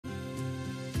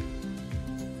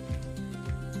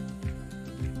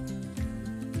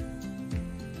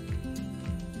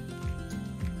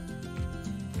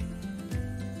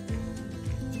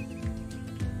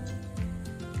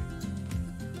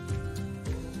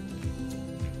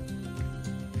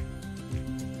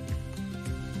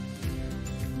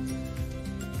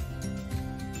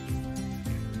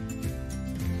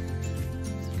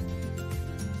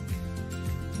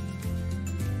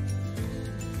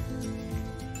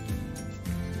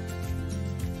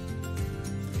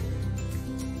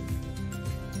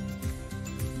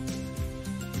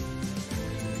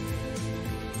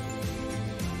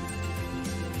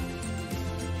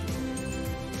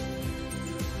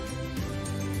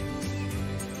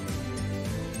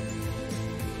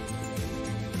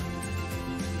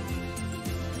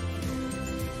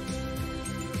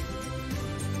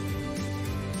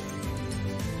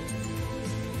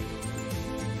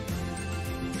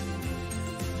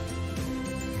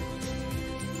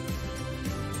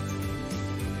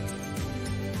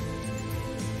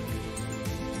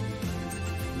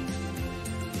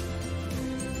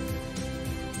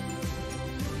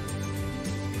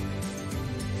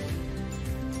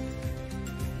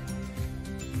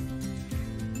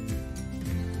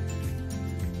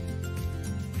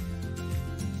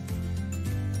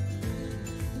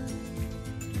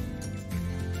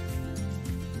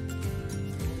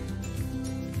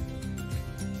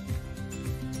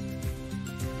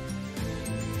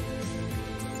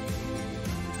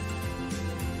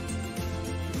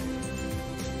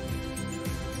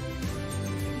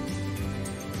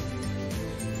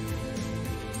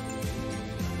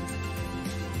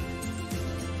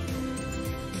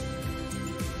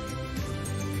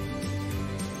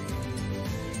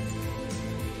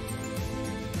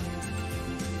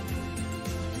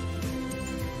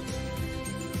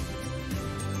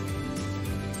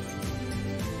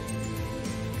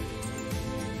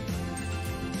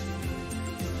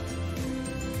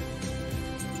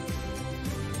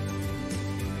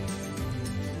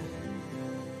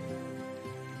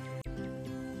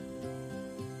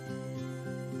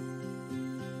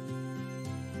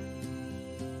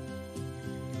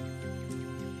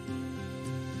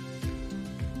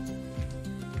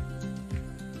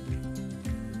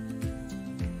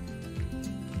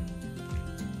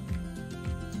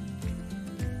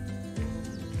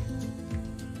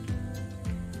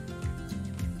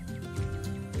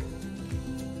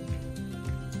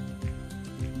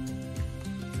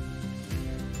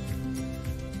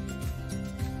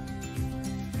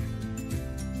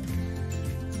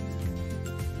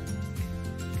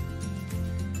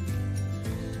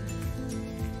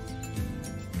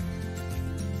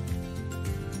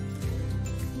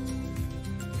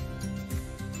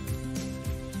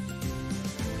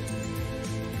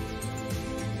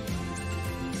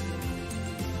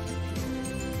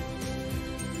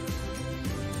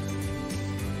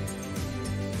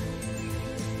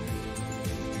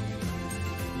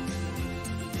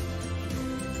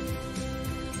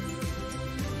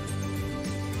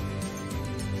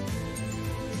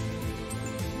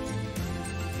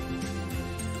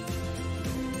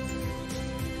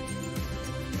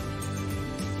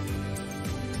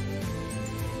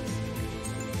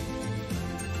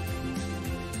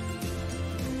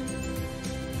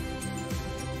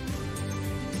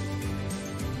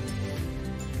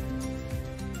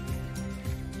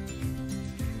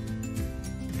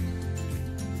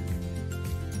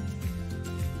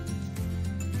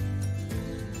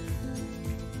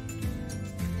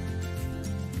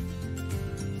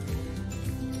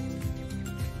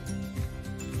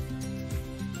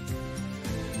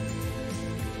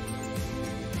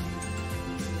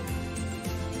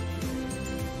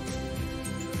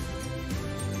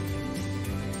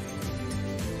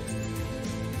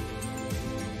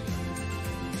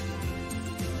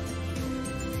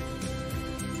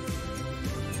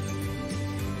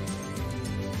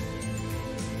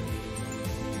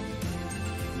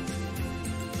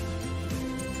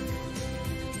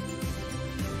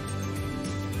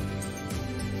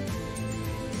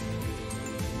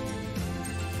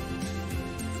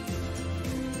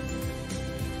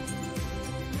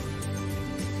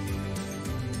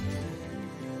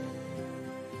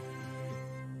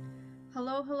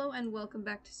Hello, hello, and welcome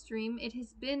back to stream. It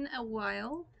has been a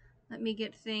while. Let me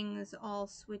get things all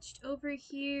switched over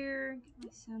here.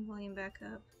 Get my sound volume back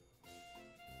up.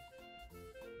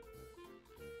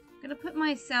 I'm gonna put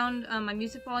my sound, my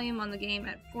music volume on the game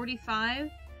at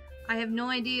 45. I have no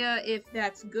idea if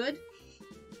that's good.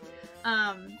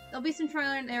 There'll be some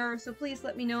trial and error, so please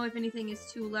let me know if anything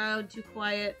is too loud, too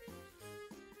quiet.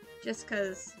 Just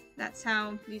cause that's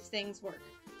how these things work.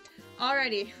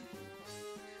 Alrighty.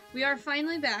 We are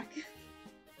finally back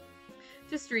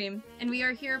to stream, and we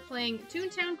are here playing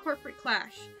ToonTown Corporate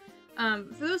Clash.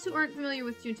 For those who aren't familiar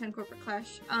with ToonTown Corporate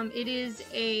Clash, it is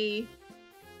a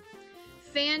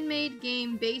fan-made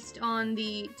game based on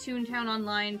the ToonTown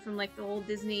Online from like the old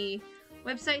Disney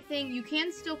website thing. You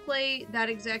can still play that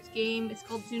exact game. It's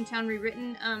called ToonTown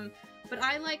Rewritten, but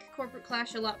I like Corporate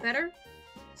Clash a lot better.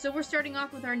 So we're starting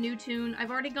off with our new toon.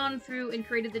 I've already gone through and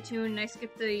created the toon, and I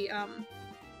skipped the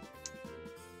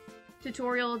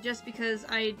tutorial just because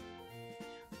I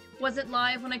wasn't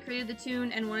live when I created the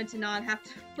toon and wanted to not have to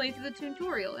play through the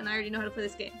tutorial, and I already know how to play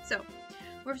this game. So,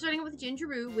 we're starting with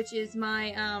Gingeroo, which is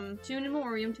my toon in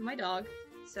memoriam to my dog.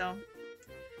 So,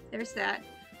 there's that.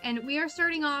 And we are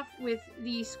starting off with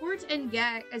the Squirt,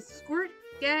 Gag,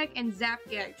 and Zap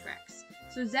Gag tracks.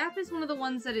 So Zap is one of the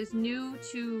ones that is new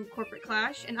to Corporate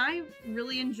Clash, and I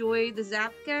really enjoy the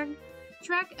Zap Gag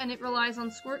track, and it relies on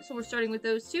Squirt, so we're starting with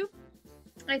those two.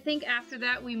 I think after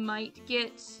that we might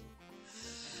get...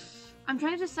 I'm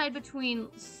trying to decide between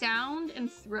Sound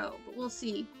and Throw, but we'll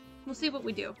see. We'll see what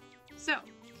we do. So,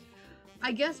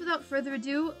 I guess without further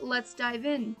ado, let's dive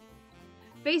in.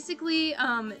 Basically,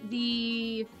 Can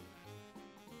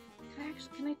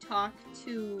I talk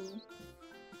to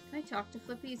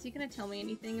Flippy? Is he gonna tell me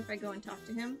anything if I go and talk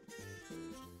to him?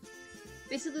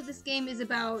 Basically, this game is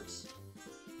about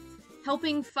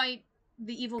helping fight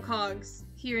the evil cogs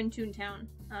here in ToonTown,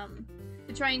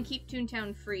 to try and keep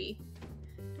ToonTown free.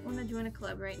 Don't want to join a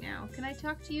club right now. Can I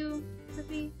talk to you,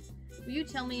 Flippy? Will you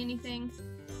tell me anything?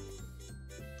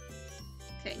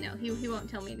 Okay, no, he won't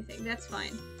tell me anything. That's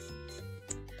fine.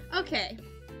 Okay.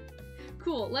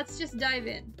 Cool, let's just dive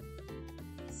in.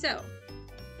 So,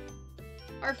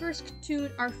 our first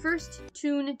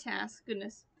toon task,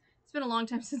 goodness, it's been a long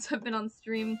time since I've been on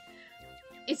stream.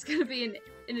 It's gonna be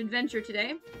an adventure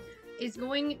today. Is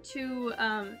going to,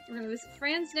 we're gonna visit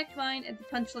Fran's Neckvine at the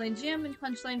Punchline Gym in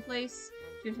Punchline Place,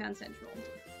 ToonTown Central.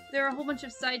 There are a whole bunch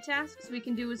of side tasks we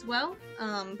can do as well,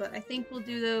 but I think we'll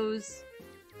do those...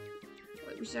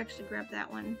 Wait, we should actually grab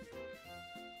that one.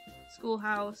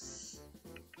 Schoolhouse.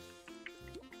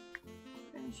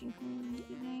 Vanishing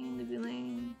Lane, Libby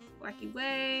Lane, Wacky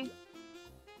Way,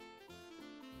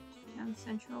 ToonTown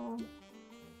Central.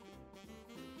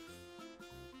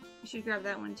 We should grab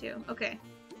that one too. Okay.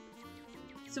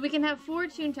 So we can have 4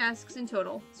 toon tasks in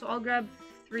total, so I'll grab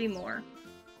 3 more.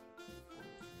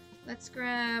 Let's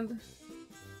grab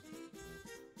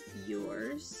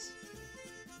yours.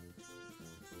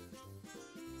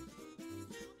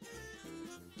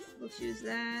 We'll choose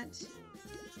that.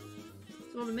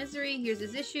 World of Misery, here's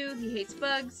his issue. He hates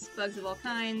bugs, bugs of all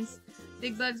kinds.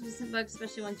 Big bugs, resistant bugs,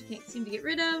 especially ones you can't seem to get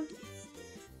rid of.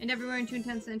 And everywhere in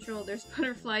ToonTown Central, there's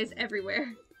butterflies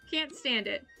everywhere. Can't stand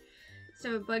it.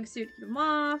 So a bug suit to get him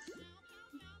off.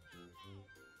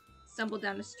 Stumbled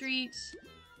down the street.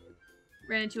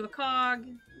 Ran into a cog.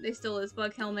 They stole his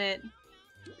bug helmet.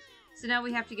 So now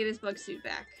we have to get his bug suit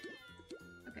back.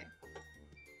 Okay.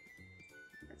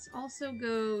 Let's also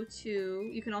go to...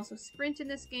 You can also sprint in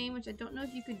this game, which I don't know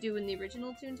if you could do in the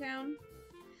original ToonTown.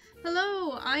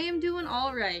 Hello! I am doing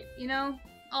alright. You know,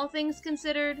 all things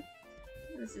considered.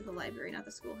 This is the library, not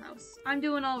the schoolhouse. I'm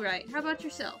doing alright. How about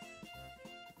yourself?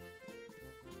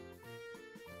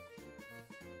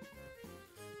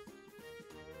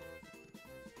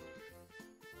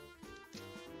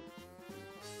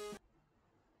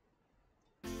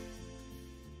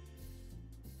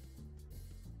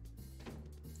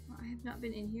 Not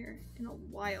been in here in a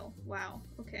while. Wow.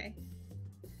 Okay.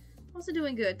 Also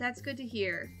doing good. That's good to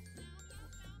hear.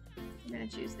 I'm gonna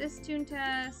choose this toon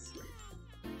task.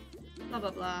 Blah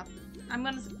blah blah. I'm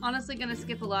honestly gonna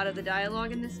skip a lot of the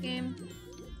dialogue in this game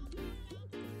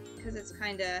because it's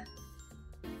kinda...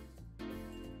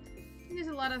 There's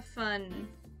a lot of fun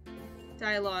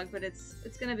dialogue, but it's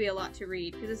gonna be a lot to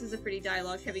read because this is a pretty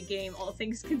dialogue-heavy game, all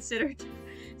things considered.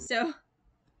 So.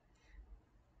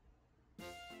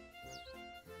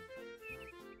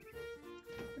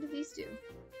 What do these do?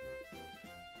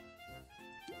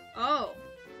 Oh!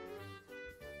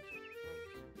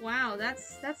 Wow,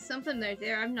 that's something right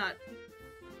there. I'm not...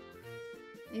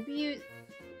 Maybe you...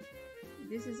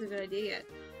 This is a good idea.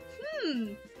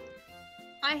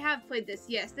 I have played this,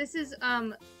 yes. This is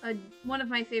one of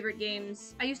my favorite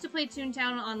games. I used to play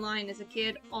ToonTown online as a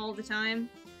kid all the time.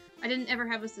 I didn't ever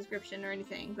have a subscription or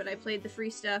anything, but I played the free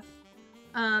stuff.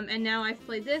 And now I've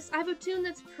played this. I have a tune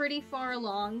that's pretty far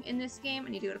along in this game. I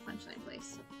need to go to Punchline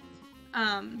Place.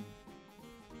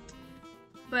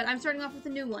 But I'm starting off with a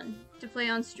new one to play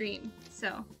on stream,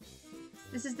 so...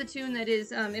 This is the tune that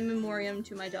is in memoriam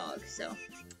to my dog, so...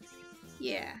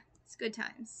 Yeah, it's good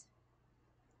times.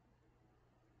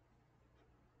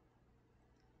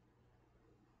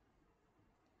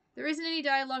 There isn't any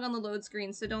dialogue on the load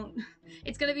screen, so don't...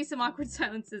 It's gonna be some awkward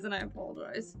silences, and I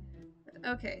apologize.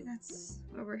 Okay, that's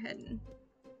where we're heading.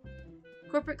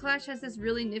 Corporate Clash has this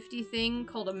really nifty thing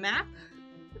called a map.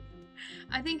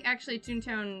 I think actually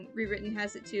ToonTown Rewritten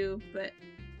has it too, but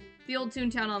the old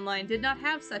ToonTown Online did not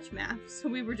have such maps, so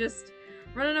we were just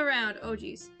running around, oh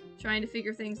geez, trying to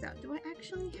figure things out. Do I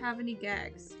actually have any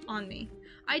gags on me?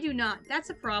 I do not. That's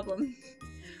a problem.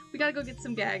 We gotta go get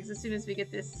some gags as soon as we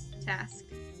get this task.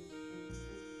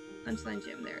 Punchline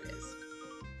Gym, there it is.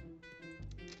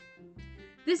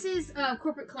 This is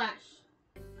Corporate Clash.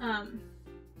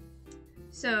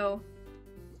 So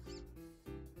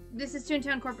this is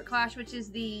ToonTown Corporate Clash, which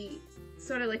is the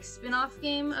sort of like spin-off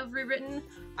game of Rewritten.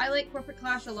 I like Corporate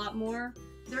Clash a lot more.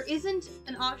 There isn't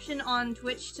an option on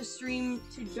Twitch to stream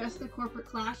to just the Corporate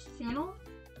Clash category.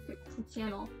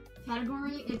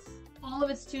 It's all of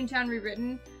it's ToonTown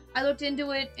Rewritten. I looked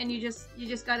into it, and you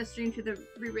just gotta stream to the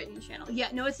Rewritten channel. Yeah,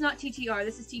 no, it's not TTR.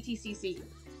 This is TTCC.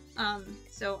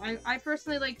 So I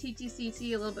personally like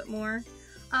TTCC a little bit more.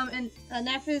 And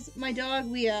Nafiz, my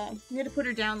dog, we had to put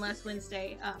her down last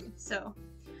Wednesday. So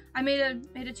I made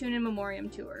a tune in memoriam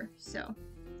to her. So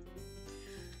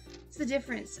it's the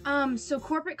difference. So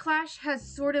Corporate Clash has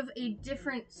sort of a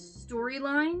different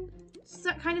storyline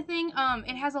kind of thing.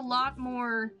 It has a lot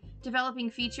more developing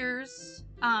features.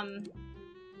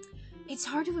 It's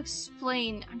hard to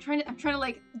explain. I'm trying to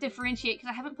like differentiate because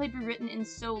I haven't played Rewritten in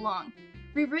so long.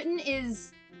 Rewritten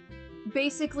is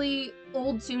basically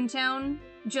old ToonTown,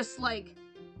 just like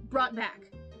brought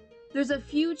back. There's a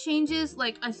few changes,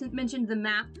 like I mentioned the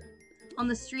map on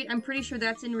the street. I'm pretty sure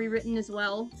that's in Rewritten as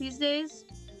well these days.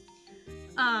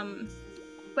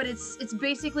 But it's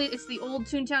basically the old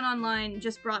ToonTown Online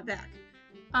just brought back.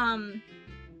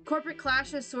 Corporate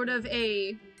Clash is sort of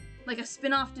a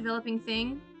spin-off developing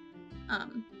thing.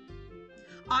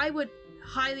 I would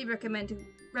highly recommend to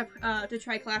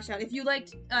try Clash out. If you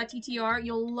liked TTR,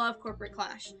 you'll love Corporate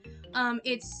Clash.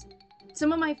 It's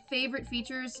some of my favorite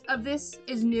features of this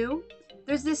is new.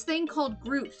 There's this thing called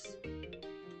groups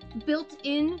built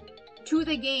in to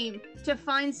the game to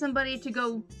find somebody to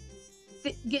go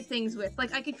get things with.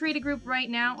 Like I could create a group right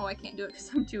now. Oh, I can't do it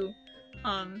because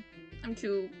I'm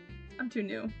too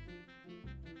new.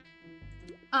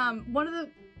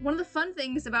 One of the fun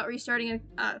things about restarting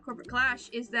a Corporate Clash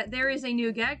is that there is a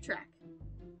new gag track.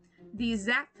 The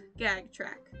Zap gag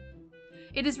track.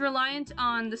 It is reliant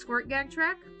on the Squirt gag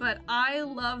track, but I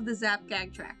love the Zap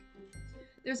gag track.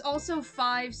 There's also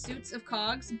 5 suits of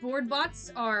cogs. Board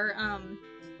bots are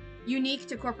unique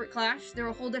to Corporate Clash. They're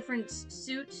a whole different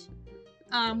suit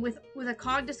with a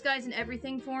cog disguise and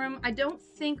everything for them. I don't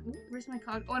think... Where's my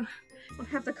cog? Oh, I don't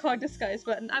have the cog disguise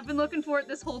button. I've been looking for it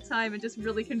this whole time and just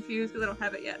really confused because I don't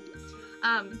have it yet.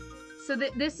 So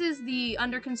this is the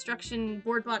under construction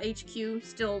BoardBot HQ,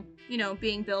 still, you know,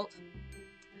 being built.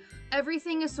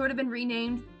 Everything has sort of been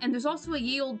renamed, and there's also a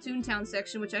Ye Olde ToonTown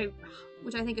section, which I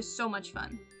think is so much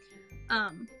fun.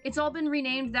 It's all been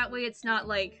renamed, that way it's not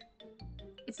like,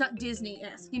 it's not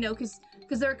Disney-esque, you know, because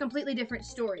they're a completely different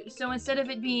story. So instead of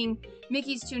it being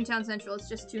Mickey's Toontown Central, it's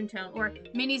just Toontown, or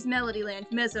Minnie's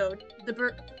Melodyland, Mezzo,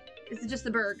 it's just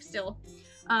the Berg still.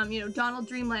 You know, Donald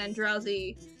Dreamland,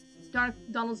 Drowsy,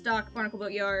 Donald's Dock, Barnacle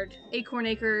Boat Yard, Acorn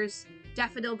Acres,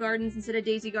 Daffodil Gardens instead of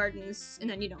Daisy Gardens, and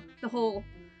then, you know,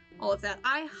 all of that.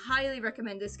 I highly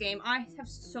recommend this game. I have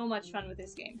so much fun with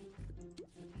this game.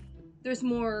 There's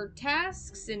more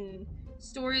tasks and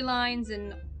storylines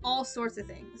and all sorts of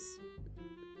things.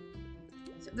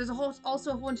 So there's also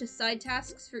a whole bunch of side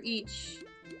tasks for each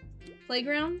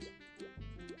playground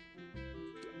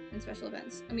and special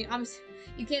events. I mean, obviously,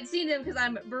 you can't see them because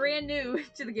I'm brand new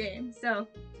to the game, so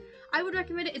I would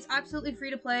recommend it. It's absolutely free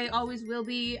to play, always will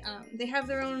be. They have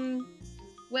their own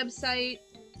website.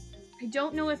 I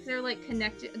don't know if they're like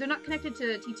connected. They're not connected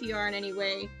to TTR in any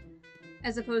way,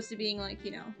 as opposed to being like, you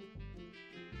know,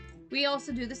 we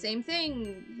also do the same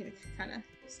thing, you know, kind of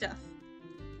stuff.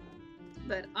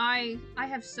 But I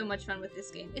have so much fun with this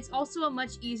game. It's also a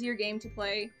much easier game to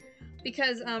play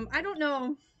because I don't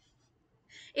know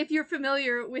if you're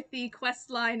familiar with the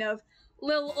quest line of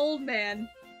Lil Old Man.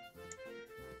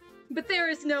 But there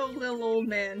is no little old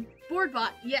man.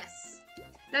 Boardbot, yes.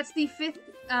 That's the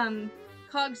 5th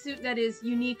cog suit that is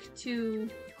unique to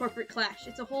Corporate Clash.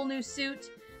 It's a whole new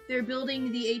suit. They're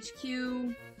building the HQ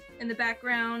in the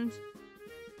background.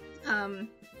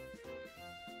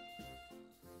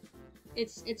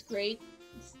 It's great.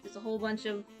 There's a whole bunch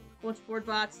of board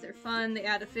bots. They're fun. They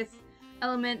add a 5th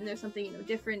element, and there's something, you know,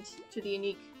 different to the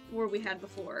unique war we had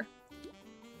before.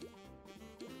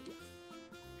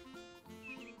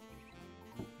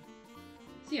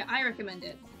 So yeah, I recommend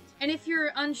it. And if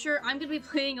you're unsure, I'm gonna be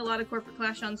playing a lot of Corporate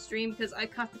Clash on stream because I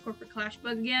caught the Corporate Clash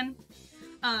bug again.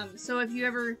 So if you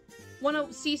ever want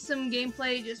to see some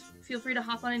gameplay, just feel free to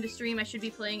hop on into stream. I should be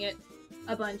playing it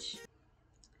a bunch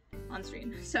on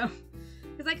stream. So,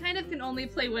 because I kind of can only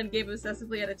play one game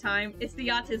obsessively at a time. It's the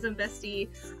Autism Bestie.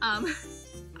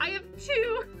 I have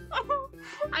 2.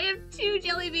 I have 2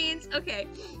 jelly beans. Okay,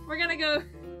 we're gonna go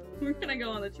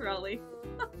on the trolley.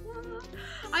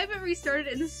 I haven't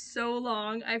restarted in so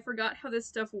long. I forgot how this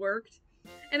stuff worked.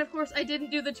 And of course, I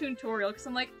didn't do the tutorial because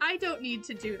I'm like, I don't need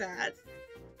to do that.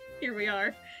 Here we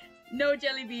are. No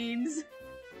jelly beans.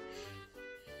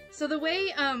 So the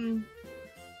way,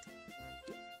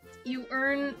 you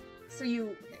earn, so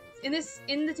you, in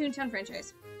the ToonTown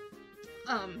franchise,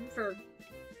 for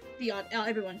the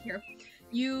everyone here,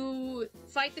 you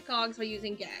fight the cogs by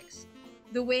using gags.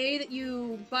 The way that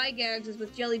you buy gags is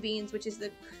with jelly beans, which is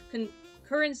the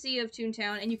currency of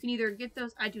ToonTown, and you can either get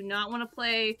those. I do not want to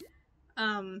play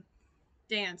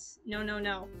dance.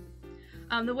 No.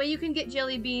 The way you can get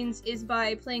jelly beans is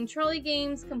by playing trolley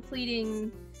games,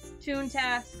 completing toon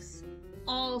tasks,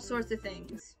 all sorts of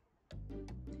things.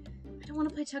 I don't want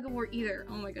to play tug of war either.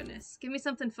 Oh my goodness. Give me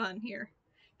something fun here.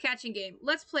 Catching game.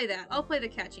 Let's play that. I'll play the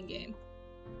catching game.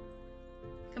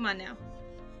 Come on now.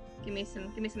 Give me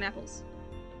some apples.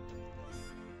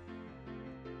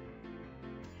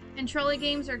 And trolley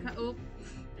games are, oh,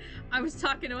 I was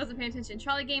talking, I wasn't paying attention.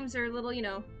 Trolley games are little, you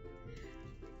know,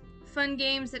 fun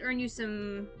games that earn you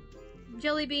some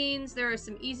jelly beans. There are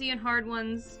some easy and hard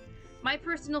ones. My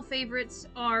personal favorites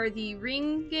are the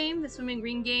ring game, the swimming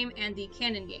ring game, and the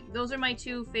cannon game. Those are my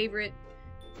 2 favorite,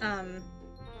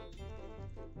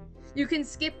 you can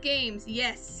skip games.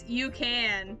 Yes, you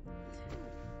can.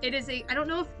 It is I don't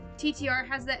know if TTR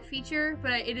has that feature,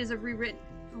 but it is a rewritten,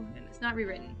 oh my goodness, not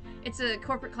rewritten. It's a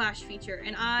Corporate Clash feature,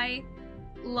 and I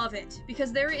love it,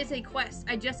 because there is a quest.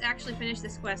 I just actually finished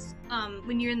this quest,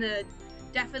 when you're in the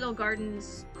Daffodil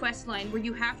Gardens quest line, where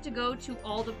you have to go to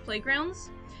all the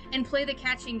playgrounds and play the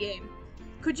catching game.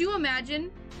 Could you imagine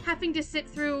having to sit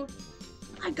through...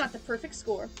 I got the perfect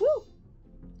score. Woo!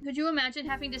 Could you imagine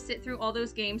having to sit through all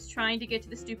those games trying to get to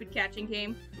the stupid catching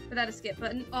game without a skip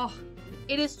button? Oh,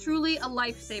 it is truly a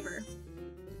lifesaver.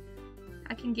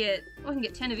 I can get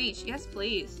 10 of each. Yes,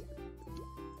 please.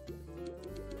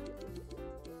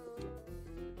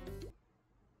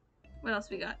 What else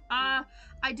we got?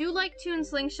 I do like Toon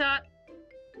Slingshot,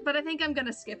 but I think I'm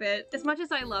gonna skip it. As much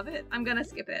as I love it, I'm gonna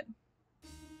skip it.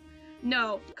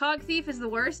 No, Cog Thief is the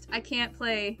worst. I can't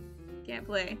play. Can't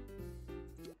play.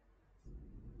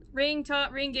 Ring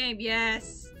game,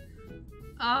 yes.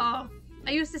 Oh,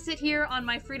 I used to sit here on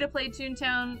my free-to-play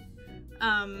ToonTown,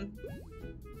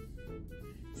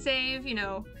 save, you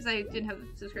know, because I didn't have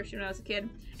a subscription when I was a kid,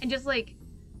 and just, like,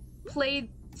 play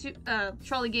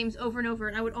trolley games over and over,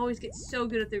 and I would always get so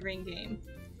good at the ring game.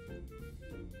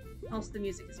 Also, the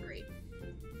music is great.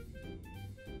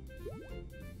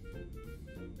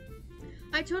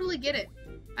 I totally get it.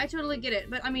 I totally get it.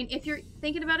 But, I mean, if you're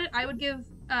thinking about it, I would give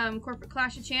Corporate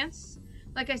Clash a chance.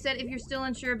 Like I said, if you're still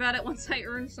unsure about it, once I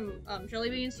earn some jelly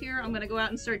beans here, I'm gonna go out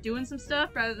and start doing some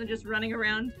stuff rather than just running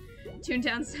around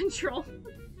ToonTown Central.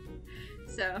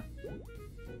 So...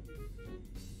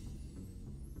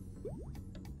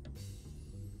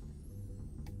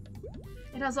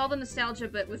 it has all the nostalgia,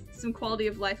 but with some quality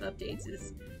of life updates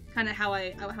is kind of how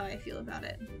I feel about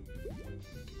it.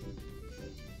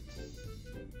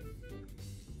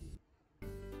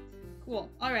 Cool.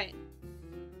 All right.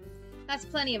 That's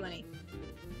plenty of money.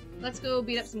 Let's go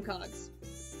beat up some cogs.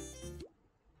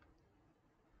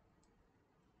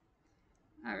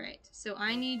 All right. So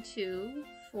I need to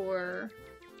for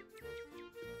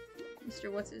Mr.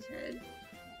 What's-His-Head.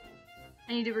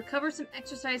 I need to recover some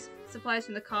exercise supplies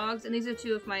from the cogs, and these are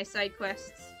 2 of my side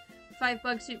quests. 5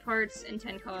 bug suit parts and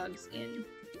 10 cogs in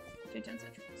ToonTown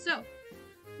Central. So,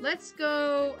 let's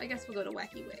go... I guess we'll go to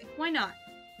Wacky Way. Why not?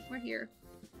 We're here.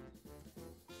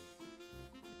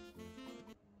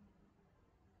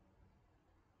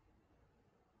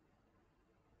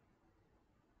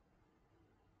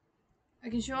 I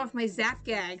can show off my Zap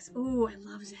Gags. Ooh, I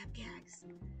love Zap Gags.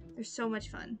 They're so much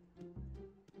fun.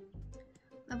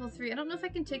 Level 3. I don't know if I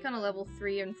can take on a level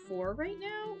 3 and 4 right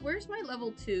now. Where's my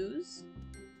level 2s?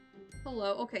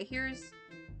 Hello. Okay, here's...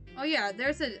 Oh yeah,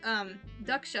 there's a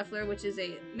duck shuffler, which is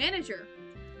a manager.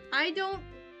 I don't...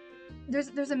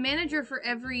 There's a manager for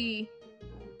every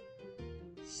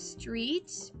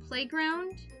street,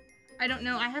 playground. I don't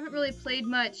know. I haven't really played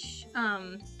much,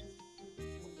 I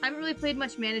haven't really played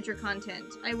much manager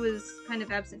content. I was kind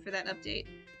of absent for that update.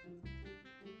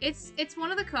 It's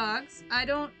one of the cogs. I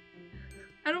don't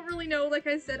really know. Like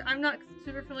I said, I'm not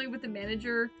super familiar with the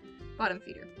manager bottom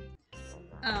feeder.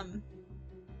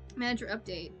 Manager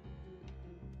update.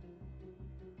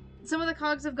 Some of the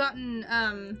cogs have gotten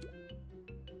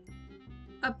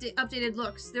updated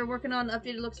looks. They're working on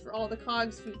updated looks for all the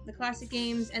cogs from the classic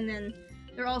games, and then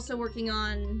they're also working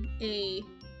on a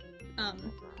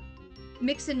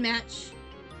mix and match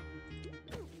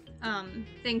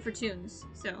thing for tunes.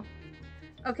 So,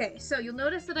 okay, so you'll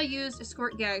notice that I used a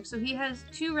Squirt Gag. So he has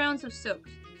 2 rounds of Soaked.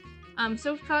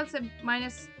 Soaked cogs have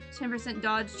minus 10%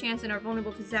 dodge chance and are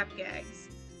vulnerable to Zap Gags.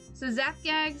 So Zap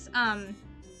Gags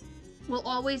will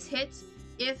always hit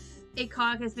if a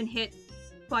cog has been hit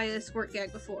by a Squirt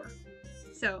Gag before.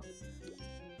 So,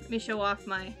 let me show off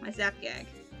my Zap Gag.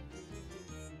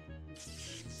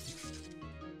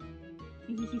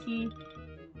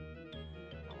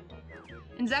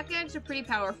 And Zap Gags are pretty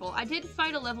powerful. I did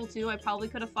fight a level 2. I probably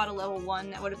could have fought a level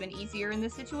 1. That would have been easier in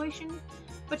this situation.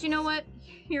 But you know what?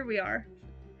 Here we are.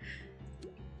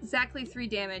 Exactly 3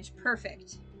 damage.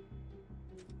 Perfect.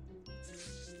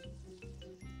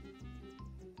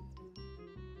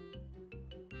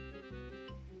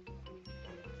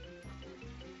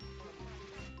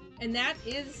 And that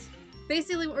is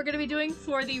basically what we're going to be doing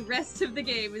for the rest of the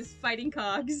game, is fighting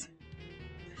cogs.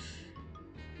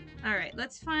 Alright,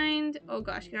 let's find... Oh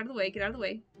gosh, get out of the way, get out of the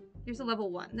way. Here's a level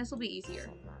 1. This will be easier.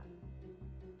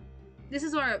 This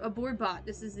is a board bot.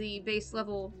 This is the base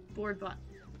level board bot.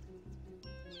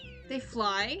 They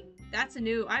fly? That's a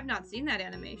new... I've not seen that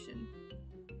animation.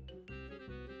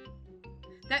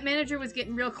 That manager was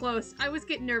getting real close. I was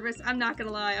getting nervous, I'm not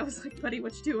gonna lie. I was like, buddy,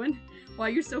 what you doing? Why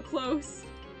you're so close?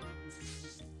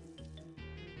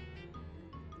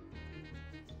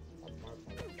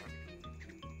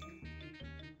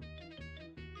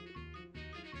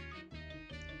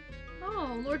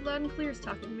 Oh, Lord Loud and Clear is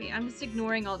talking to me. I'm just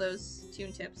ignoring all those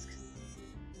tune tips.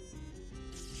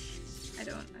 I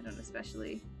don't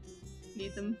especially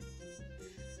need them.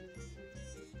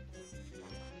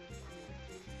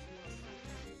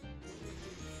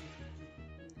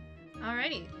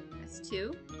 Alrighty, that's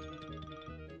 2.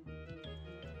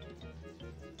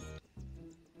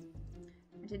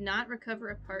 I did not recover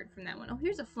a part from that one. Oh,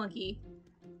 here's a flunky.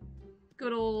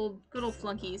 Good old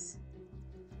flunkies.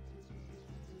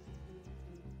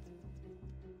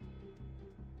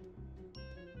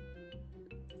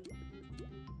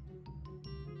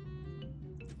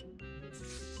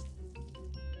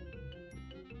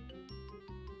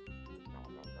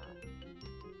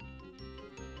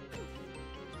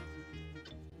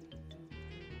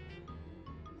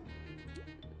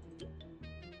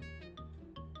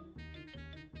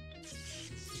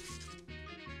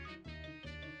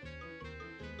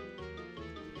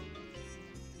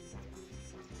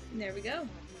 There we go.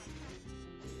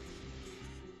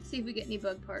 See if we get any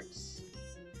bug parts.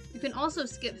 You can also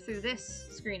skip through this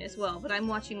screen as well, but I'm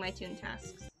watching my tune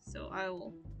tasks, so I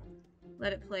will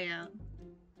let it play out.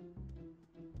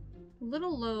 A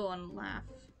little low on laugh.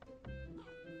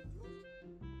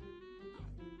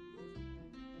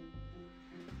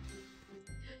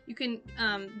 You can,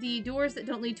 the doors that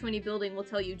don't lead to any building will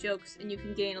tell you jokes, and you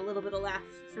can gain a little bit of laugh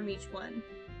from each one.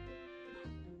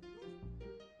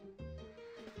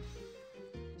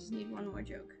 Need one more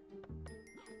joke.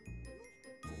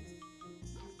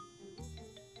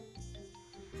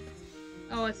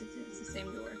 Oh, it's the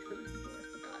same door. I forgot.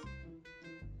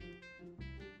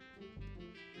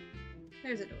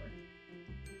 There's a door.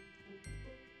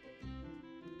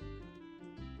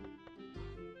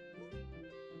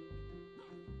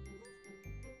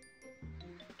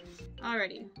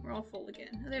 Alrighty, we're all full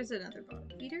again. Oh, there's another bottle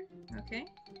feeder. Okay.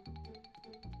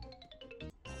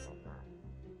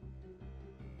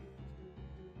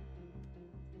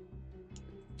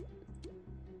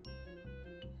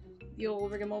 The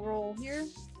old rigmarole here.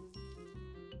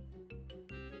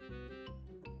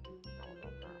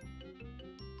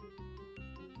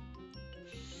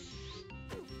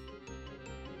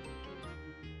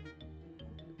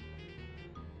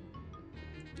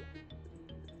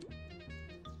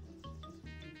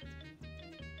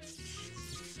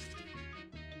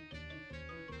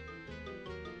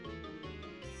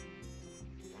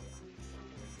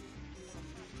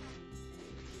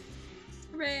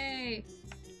 Hooray!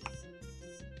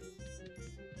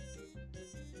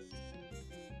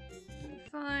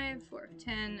 Five, 4 of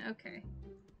 10, okay.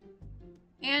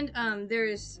 And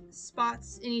there's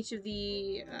spots in each of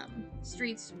the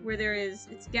streets where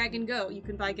it's gag and go. You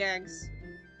can buy gags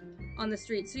on the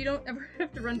street, so you don't ever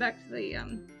have to run back to the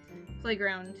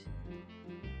playground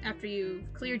after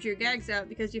you've cleared your gags out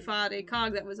because you fought a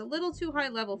cog that was a little too high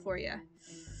level for you.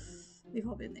 We've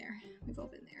all been there. We've all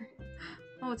been there.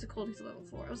 Oh, it's a cold, he's level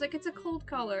 4. I was like, it's a cold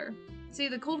collar. See,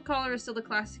 the cold collar is still the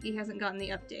classic. He hasn't gotten the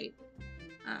update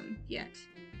yet,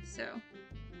 so.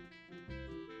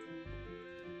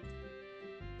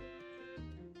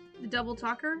 The double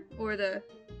talker or the...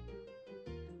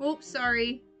 Oops,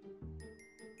 sorry.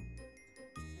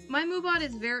 My Moobot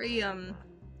is very,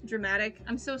 dramatic.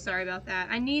 I'm so sorry about that.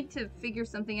 I need to figure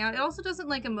something out. It also doesn't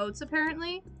like emotes,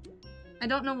 apparently. I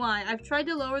don't know why. I've tried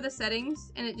to lower the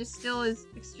settings, and it just still is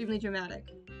extremely dramatic.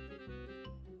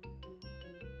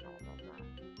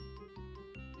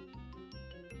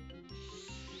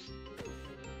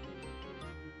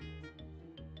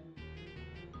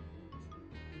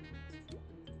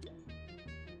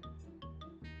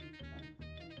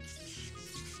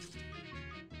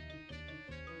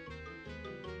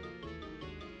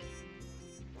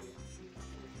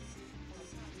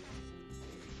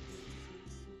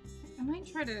 I might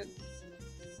try to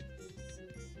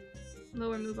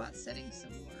lower Moobot settings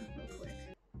some more real quick.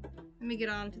 Let me get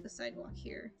on to the sidewalk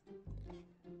here.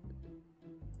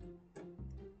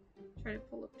 Try to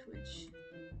pull up Twitch.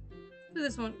 So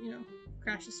this won't, you know,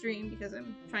 crash the stream because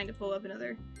I'm trying to pull up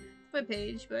another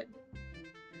webpage, but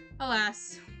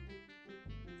alas.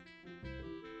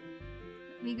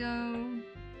 Let me go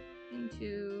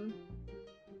into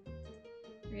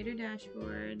Creator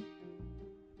Dashboard.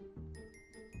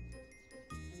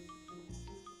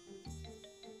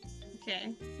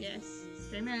 Okay, yes.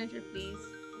 Spray manager, please.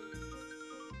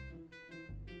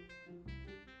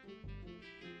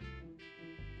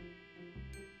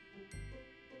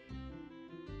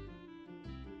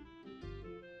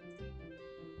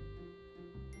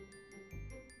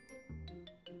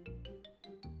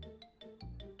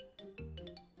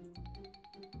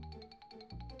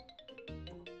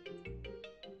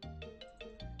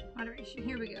 Moderation,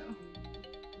 here we go.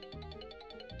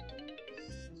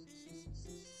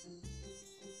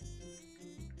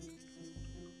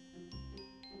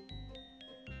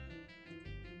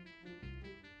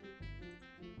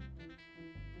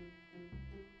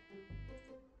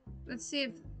 Let's see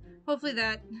if, hopefully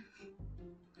that,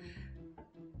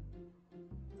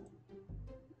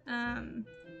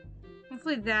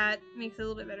 hopefully that makes it a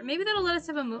little bit better. Maybe that'll let us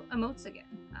have emotes again.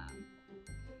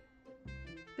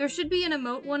 There should be an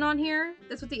emote one on here.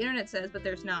 That's what the internet says, but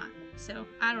there's not. So,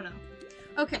 I don't know.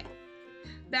 Okay,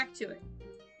 back to it.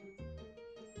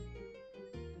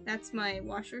 That's my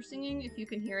washer singing, if you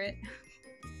can hear it.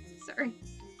 Sorry.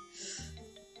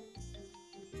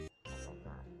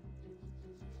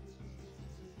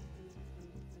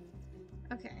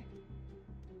 Okay.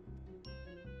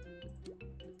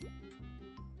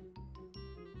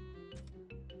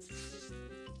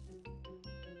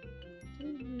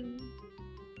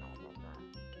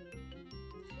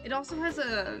 It also has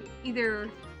a either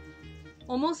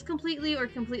almost completely or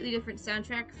completely different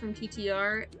soundtrack from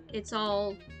TTR. It's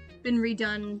all been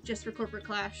redone just for Corporate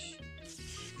Clash.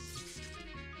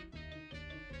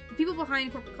 The people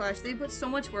behind Corporate Clash, they put so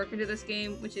much work into this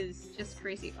game, which is just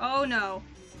crazy. Oh no.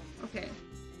 Okay.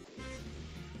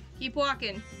 Keep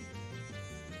walking.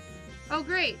 Oh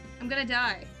great, I'm gonna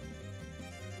die.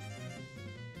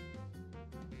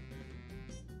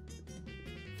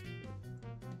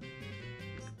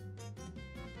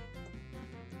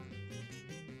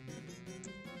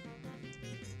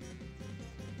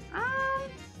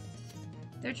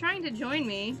 They're trying to join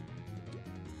me.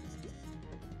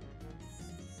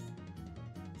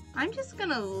 I'm just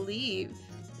gonna leave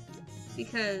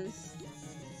because...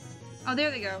 Oh,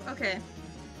 there they go. Okay.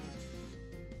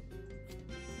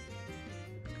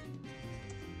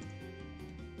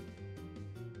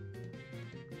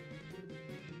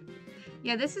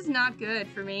 Yeah, this is not good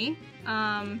for me.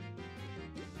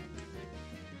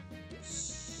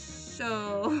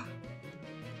 So...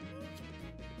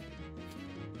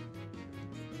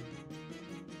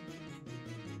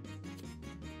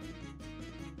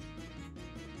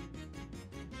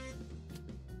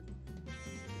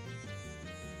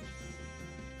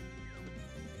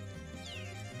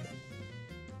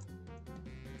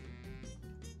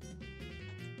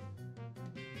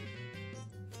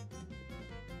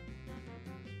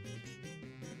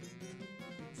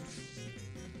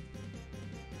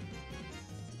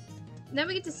 Now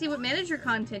we get to see what manager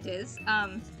content is.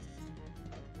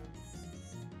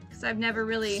 because I've never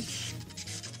really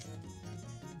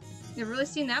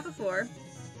seen that before.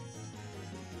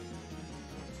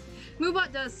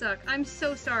 Moobot does suck. I'm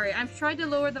so sorry. I've tried to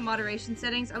lower the moderation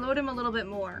settings. I lowered him a little bit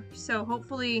more, so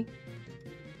hopefully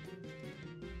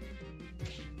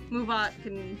Moobot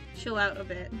can chill out a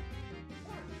bit.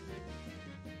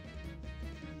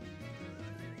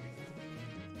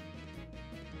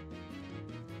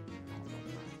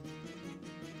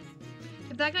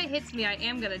 If that guy hits me, I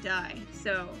am gonna die,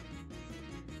 so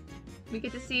we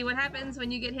get to see what happens when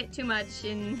you get hit too much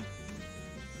in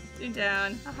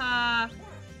ToonTown. Haha.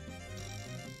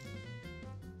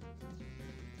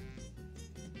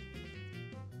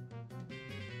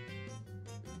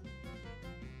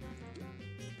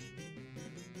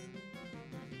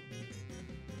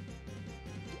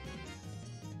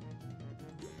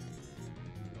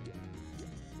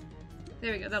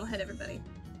 There we go, that'll hit everybody.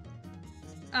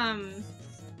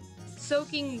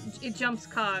 Soaking, it jumps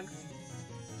cogs.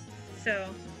 So.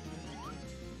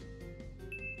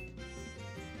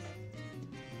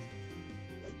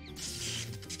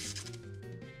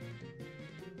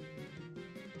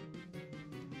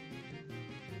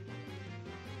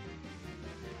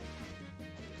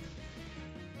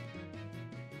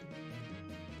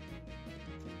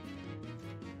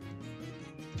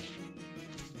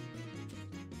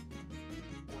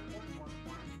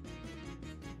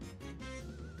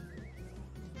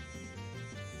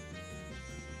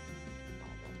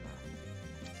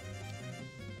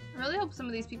 I really hope some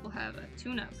of these people have a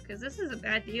tune-up, because this is a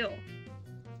bad deal.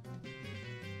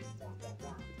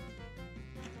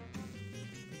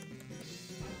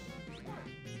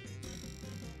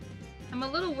 I'm a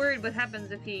little worried what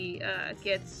happens if he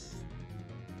gets...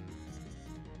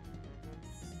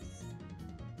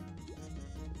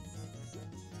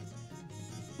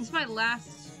 This is my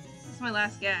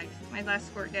last gag. My last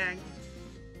squirt gag.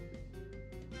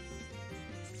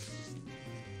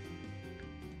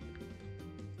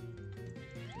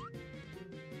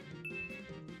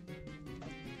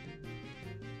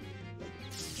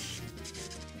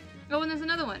 Oh, and there's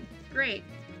another one. Great.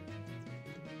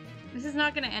 This is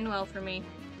not gonna end well for me.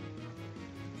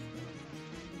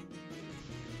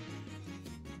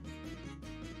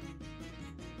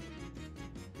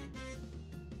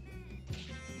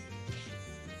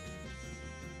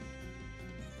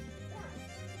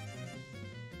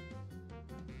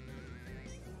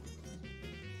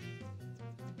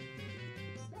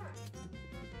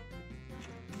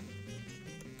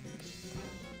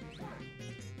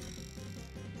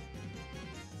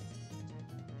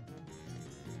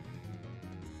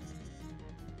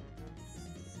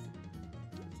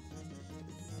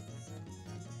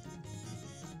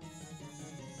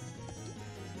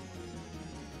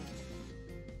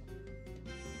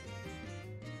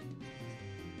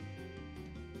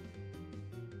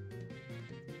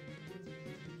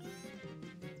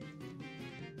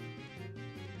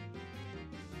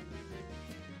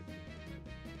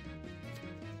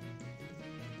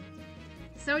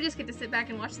 So we just get to sit back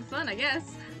and watch the fun, I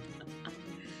guess.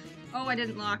 Oh, I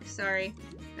didn't lock. Sorry.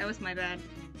 That was my bad.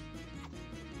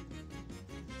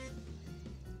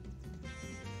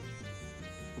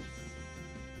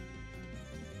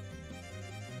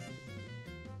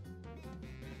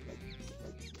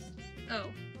 Oh,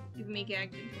 give me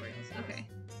gag tutorials. Okay.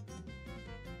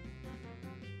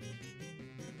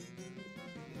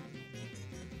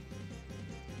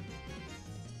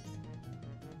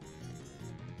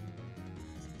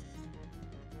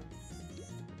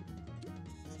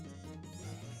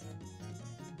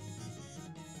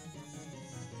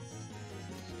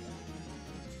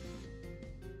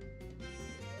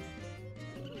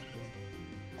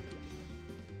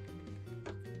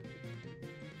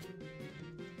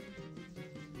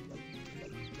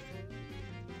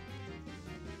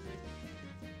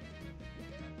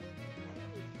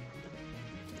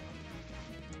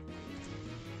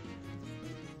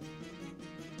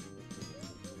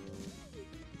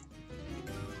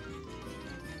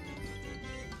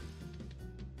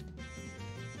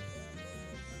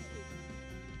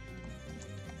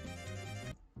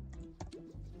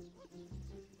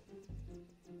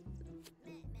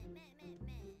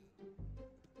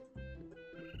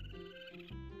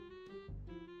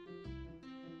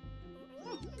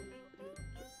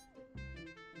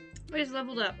 We just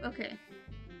leveled up. Okay.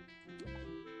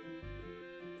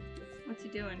 What's he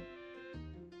doing?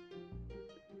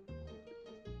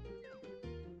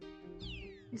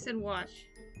 He said watch.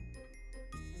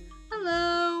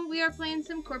 Hello! We are playing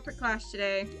some Corporate Clash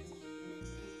today.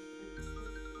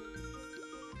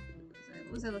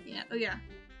 What was I looking at? Oh yeah.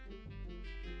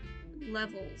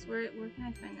 Levels. Where can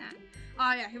I find that?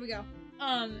 Oh yeah, here we go.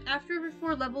 after every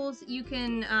 4 levels, you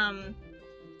can,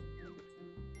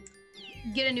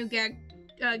 get a new gag,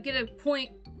 get a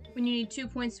point when you need 2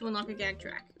 points to unlock a gag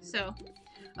track. So,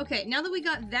 okay, now that we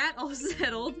got that all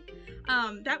settled,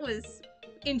 that was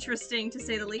interesting to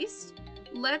say the least.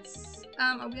 Let's,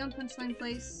 are we on Punchline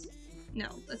Place? No,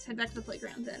 let's head back to the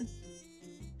playground then.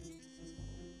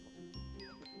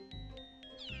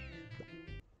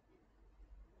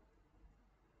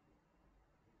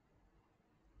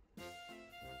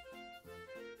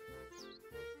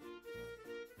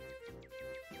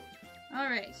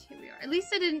 Alright, here we are. At least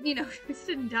I didn't, you know, I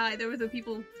didn't die. There were the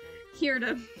people here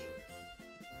to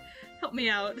help me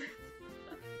out.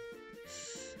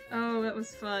 Oh, that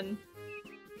was fun.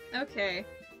 Okay.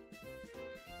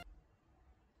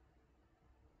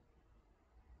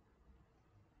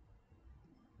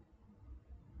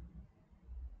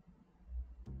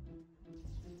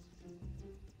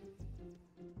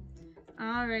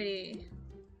 Alrighty.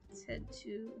 Let's head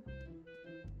to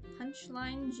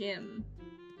Punchline Gym.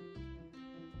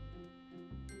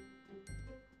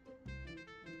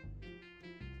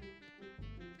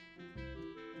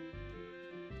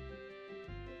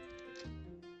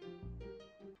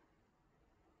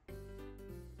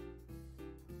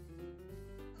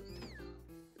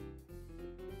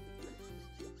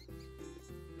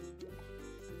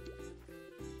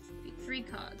 Beat 3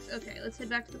 cogs. Okay, let's head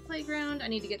back to the playground. I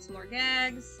need to get some more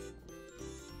gags.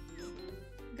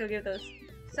 Go give those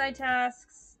side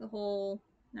tasks, the whole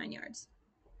 9 yards.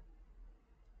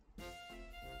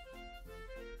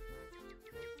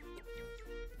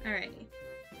 Alrighty.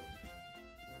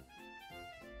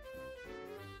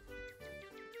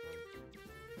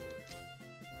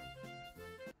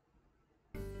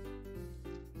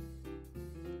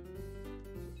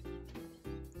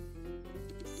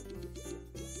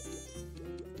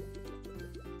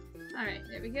 Alright,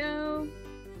 there we go.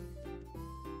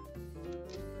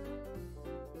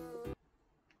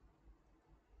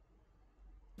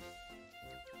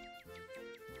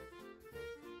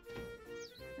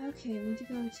 Okay, we need to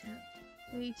go to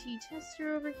AT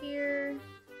tester over here.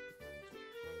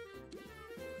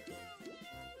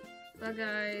 Bug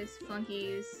eyes,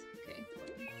 flunkies. Okay,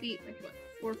 beat like what?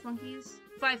 4 flunkies?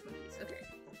 5 flunkies, okay.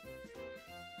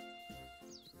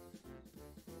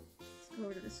 Let's go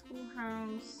over to the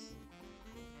schoolhouse.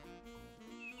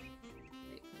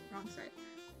 Wait, wrong side.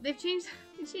 They changed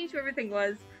where everything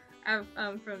was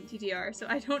from TTR, so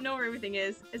I don't know where everything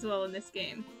is as well in this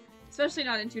game. Especially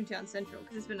not in ToonTown Central,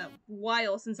 because it's been a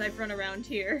while since I've run around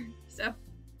here, so.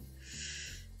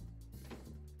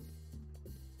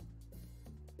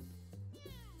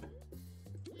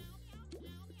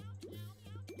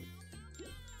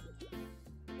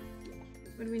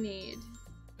 What do we need?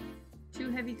 2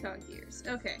 heavy cog gears.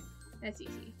 Okay, that's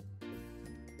easy.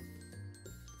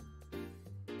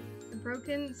 The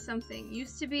broken something.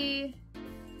 Used to be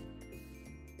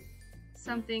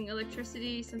something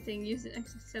electricity, something used in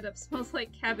extra setup, smells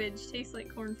like cabbage, tastes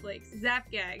like cornflakes,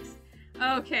 zap gags.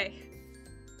 Okay.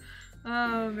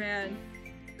 Oh man.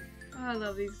 Oh, I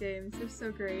love these games. They're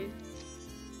so great.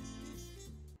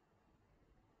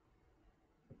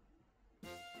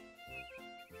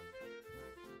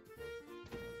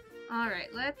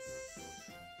 Alright, let's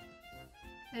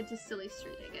head to Silly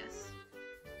Street, I guess.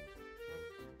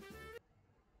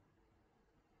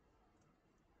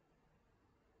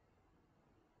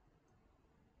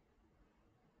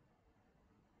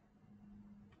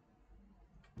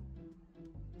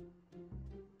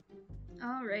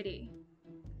 Alrighty.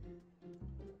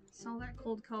 Saw that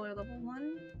cold collar level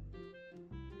 1.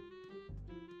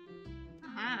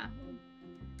 Aha!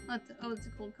 Oh, it's a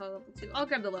cold collar level 2. I'll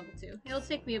grab the level 2. It'll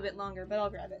take me a bit longer, but I'll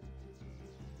grab it.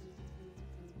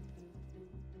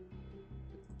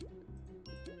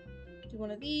 Do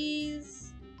one of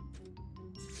these.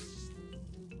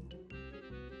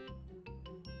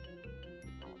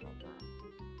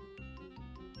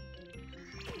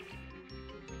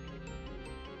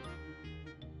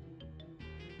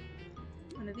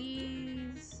 One of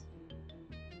these.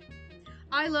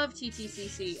 I love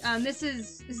TTCC. This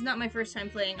is not my first time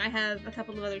playing. I have a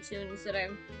couple of other tunes that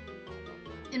I'm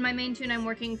in my main tune. I'm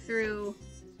working through.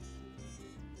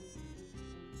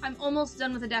 I'm almost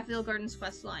done with the Daffodil Gardens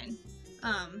quest line.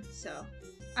 So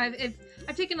I've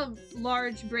taken a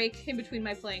large break in between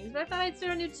my playings, but I thought I'd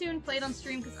start a new tune, play it on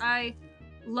stream because I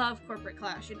love Corporate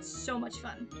Clash. It's so much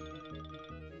fun.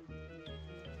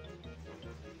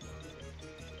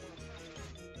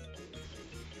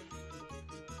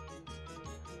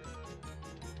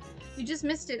 You just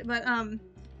missed it, but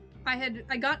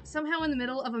I got somehow in the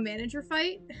middle of a manager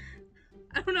fight.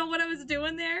 I don't know what I was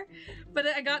doing there, but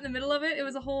I got in the middle of it. It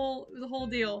was a whole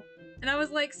deal. And I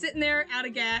was like sitting there out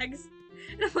of gags.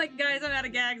 And I'm like, guys, I'm out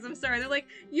of gags. I'm sorry. They're like,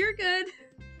 you're good.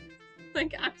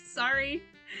 Like, I'm sorry.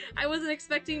 I wasn't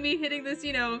expecting me hitting this,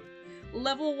 you know,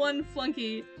 level 1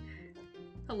 flunky.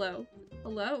 Hello.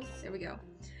 Hello. There we go.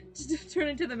 Just turn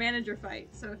into the manager fight.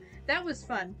 So that was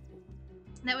fun.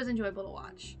 That was enjoyable to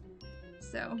watch.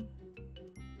 So.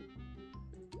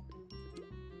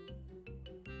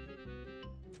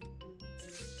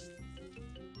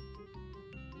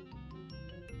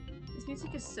 This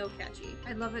music is so catchy.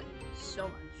 I love it so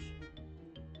much.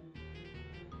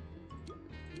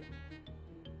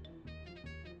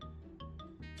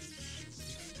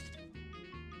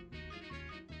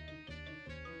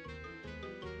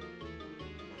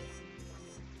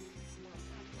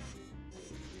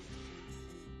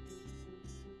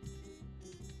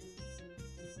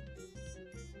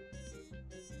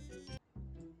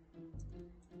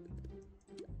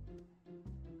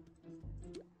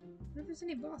 If there's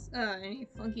any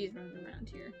flunkies running around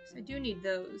here, because I do need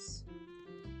those.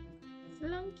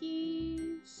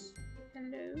 Flunkies!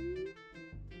 Hello?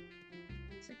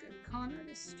 It's like a con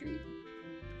artist street.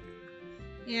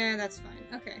 Yeah, that's fine.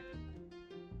 Okay.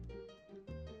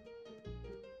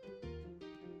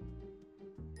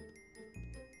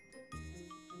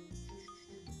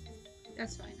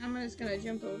 That's fine. I'm just gonna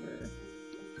jump over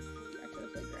back to the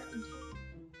playground.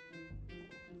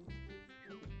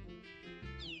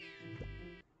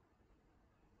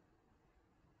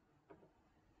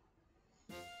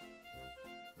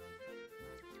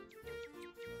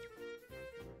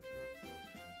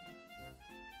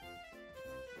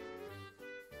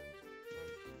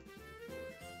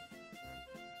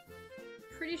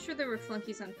 Pretty sure there were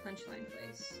flunkies on Punchline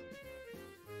Place.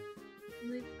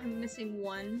 I'm missing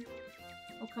one.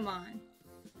 Oh, come on.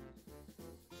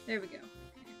 There we go.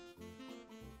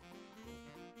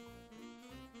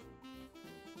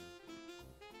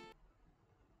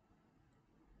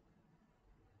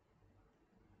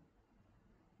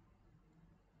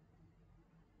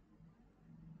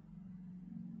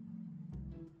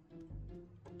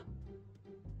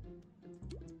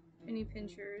 Penny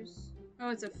pinchers. Oh,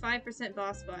 it's a 5%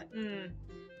 boss bot.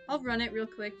 I'll run it real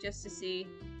quick just to see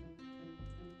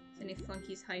if any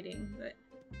flunkies hiding, but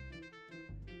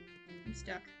I'm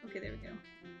stuck. Okay, there we go.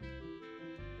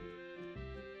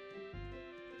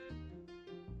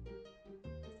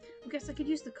 I guess I could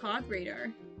use the cog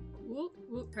radar. Whoop,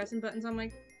 whoop, pressing buttons on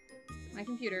my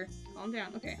computer. Calm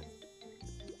down. Okay.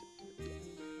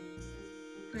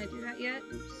 Can I do that yet?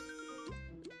 Oops.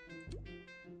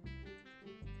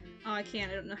 Oh, I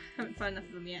can't. I don't know. I haven't found enough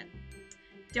of them yet.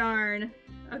 Darn.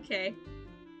 Okay.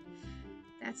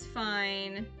 That's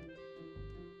fine.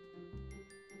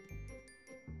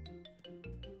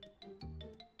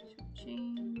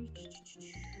 Change.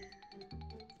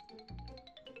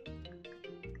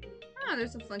 Ah,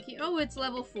 there's a flunky. Oh, it's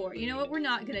level 4. You know what? We're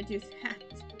not gonna do that.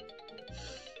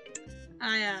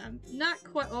 I am not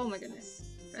quite. Oh my goodness.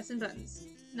 Pressing buttons.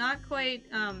 Not quite,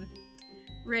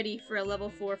 ready for a level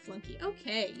 4 flunky.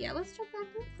 Okay, yeah, let's jump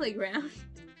back to the playground.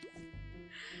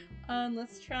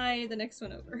 Let's try the next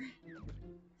one over.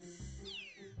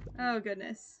 Oh,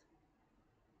 goodness.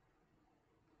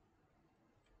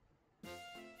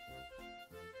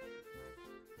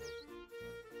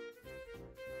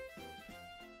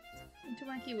 Into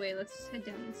Wacky Way, let's head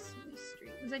down Silly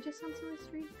Street. Was I just on Silly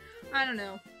Street? I don't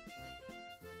know.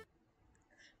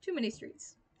 Too many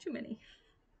streets. Too many.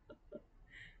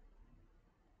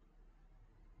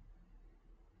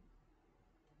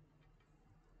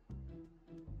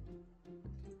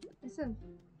 It's a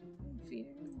feeder.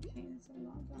 Okay, that's a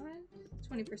lot bot.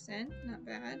 20%, not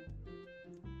bad.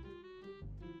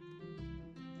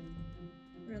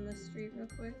 Run the street real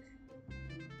quick.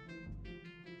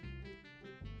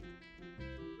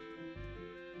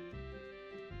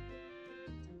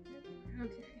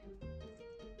 Okay.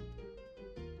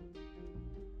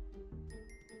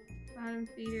 Bottom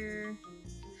feeder.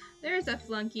 There's a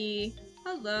flunky.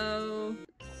 Hello.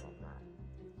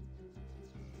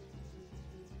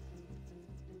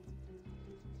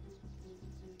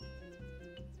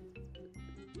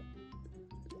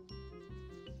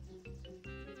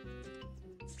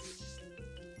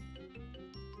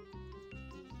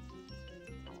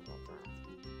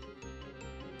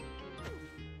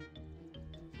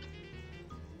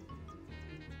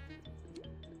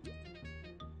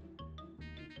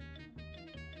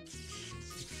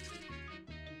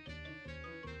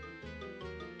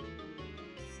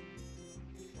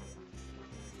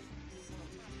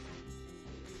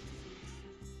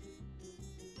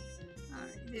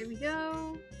 There we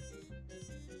go.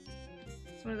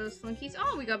 It's one of those flunkies.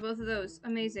 Oh, we got both of those.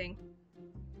 Amazing.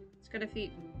 Gotta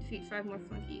defeat 4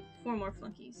 more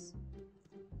flunkies.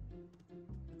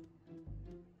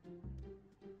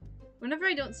 Whenever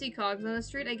I don't see cogs on the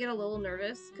street, I get a little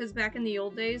nervous, because back in the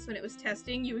old days, when it was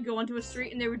testing, you would go onto a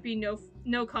street and there would be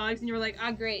no cogs, and you were like,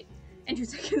 ah, great. And 2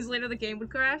 seconds later, the game would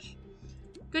crash.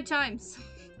 Good times.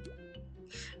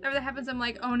 Whenever that happens, I'm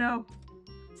like, oh no.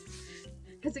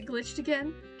 Has it glitched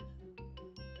again?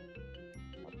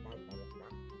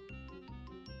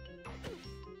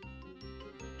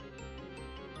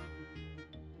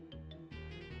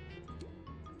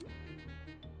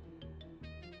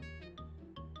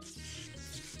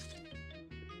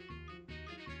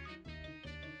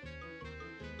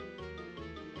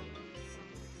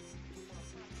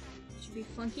 Should be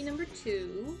flunky number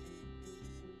 2.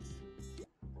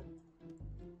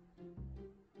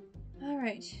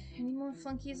 Alright, any more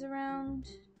flunkies around?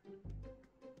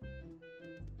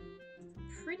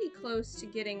 Pretty close to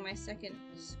getting my second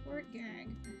squirt gag.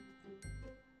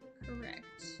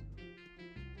 Correct.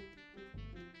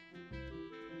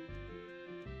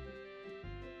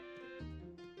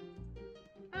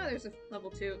 Oh, there's a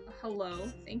level 2.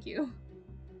 Hello, thank you.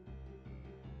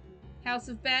 House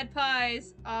of Bad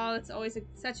Pies. Oh, that's always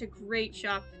such a great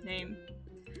shop name.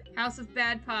 House of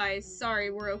Bad Pies.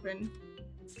 Sorry, we're open.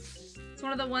 It's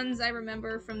one of the ones I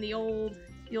remember from the old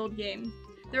game.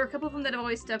 There are a couple of them that have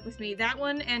always stuck with me. That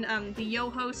one and the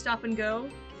Yo-Ho Stop and Go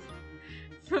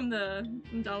from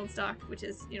Donald Stock, which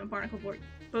is, you know, Barnacle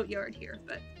Boatyard here,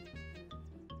 but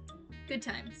good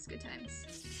times, good times.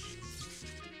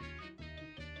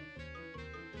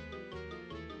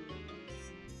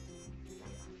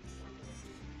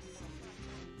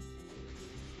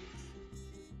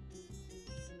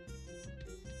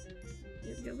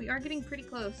 There we go. We are getting pretty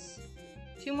close.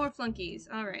 2 more flunkies.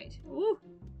 All right. Ooh.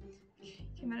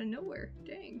 Came out of nowhere.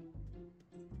 Dang.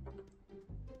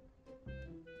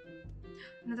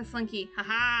 Another flunky.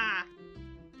 Haha!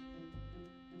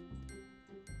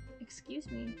 Excuse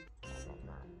me.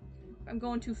 I'm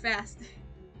going too fast.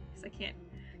 Because I can't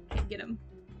get him.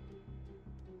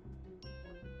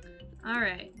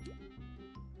 Alright.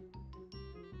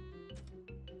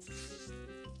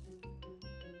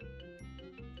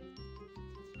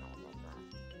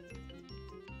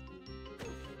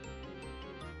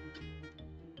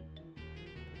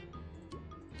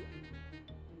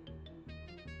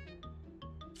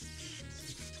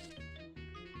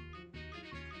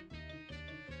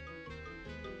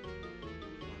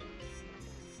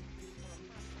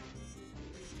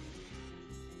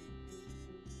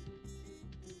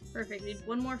 Perfect. We need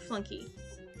 1 more flunky.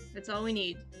 That's all we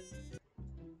need.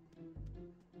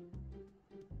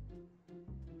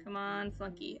 Come on,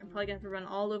 flunky. I'm probably gonna have to run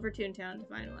all over ToonTown to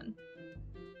find one.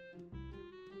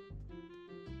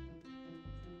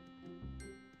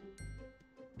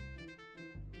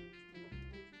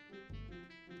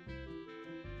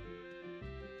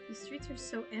 These streets are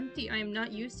so empty. I am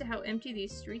not used to how empty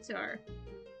these streets are.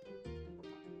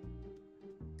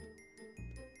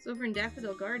 So over in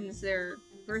Daffodil Gardens, they're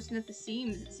bursting at the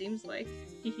seams, it seems like.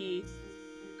 Hehe.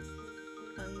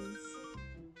 Puns.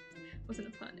 Wasn't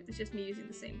a pun, it was just me using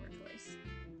the same word twice.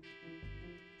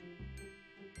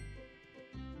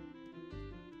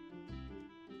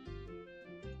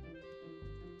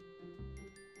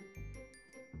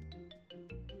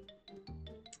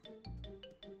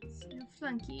 No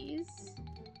flunkies.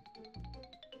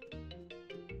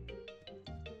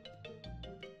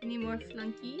 Any more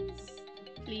flunkies?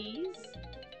 Please?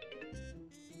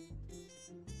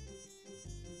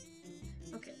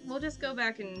 Okay, we'll just go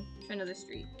back and try another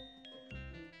street.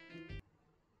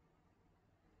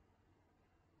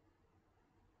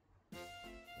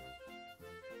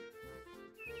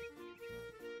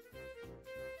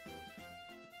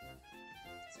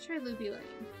 Let's try Luby Lane.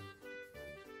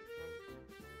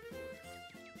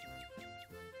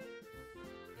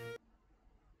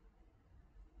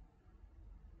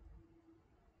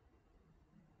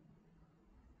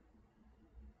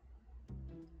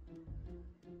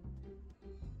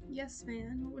 Yes,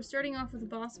 man. We're starting off with a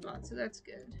boss bot, so that's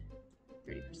good.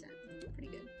 30%. Pretty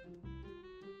good.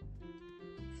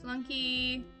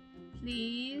 Flunky,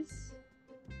 please.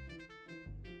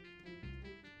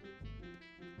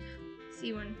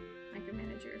 C1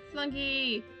 micromanager.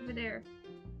 Flunky! Over there.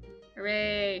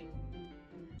 Hooray!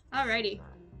 Alrighty.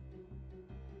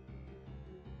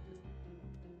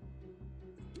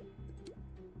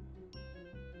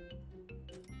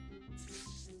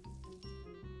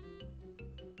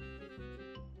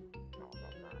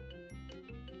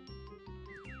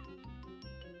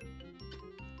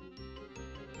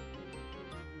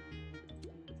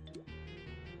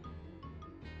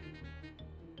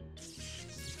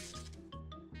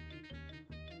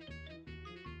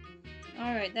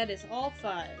 Alright, that is all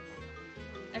 5.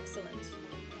 Excellent.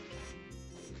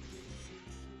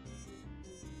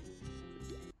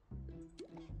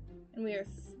 And we are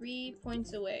 3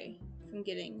 points away from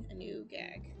getting a new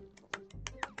gag.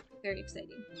 Very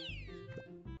exciting.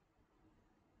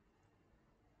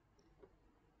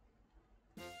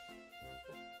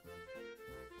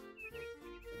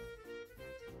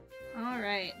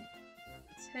 Alright.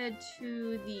 Let's head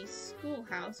to the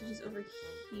schoolhouse, which is over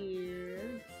here.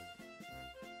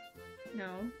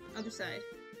 No, other side.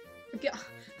 Okay.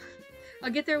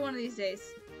 I'll get there one of these days.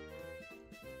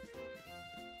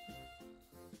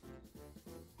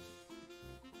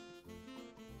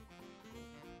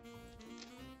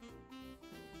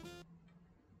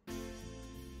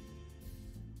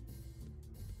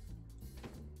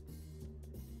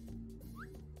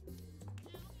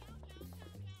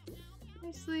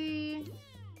 Nicely.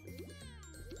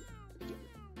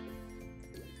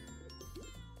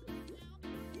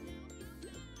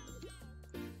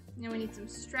 Now we need some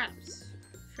straps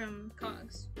from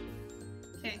Cogs.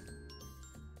 Okay.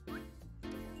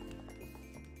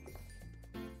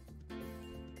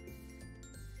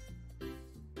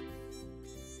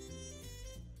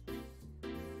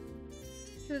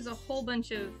 There's a whole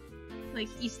bunch of, like,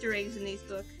 Easter eggs in these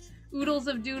books. Oodles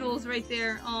of doodles right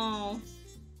there. Oh.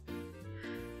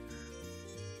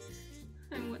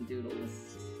 I want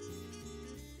doodles.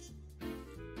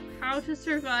 How to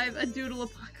survive a doodle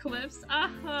apocalypse.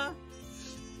 Aha!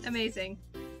 Amazing.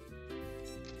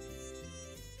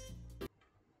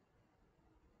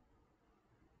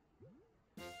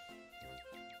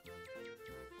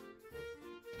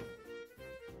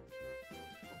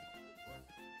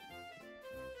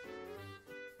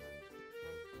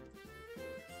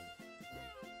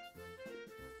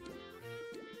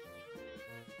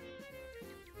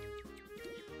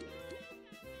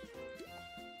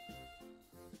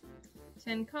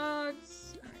 Ten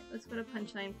cogs. Alright, let's go to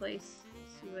Punchline Place.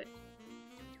 See what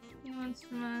he wants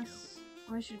from us.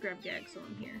 Oh, I should grab Gags while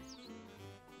I'm here.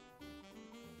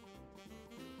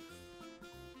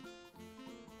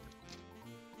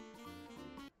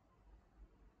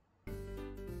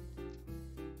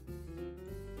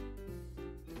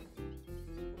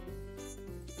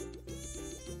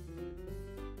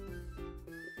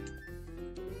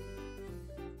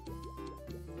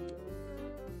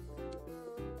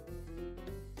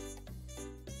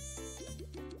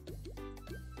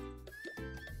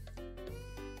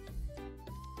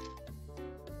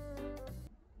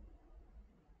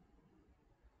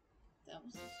 That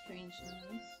was a strange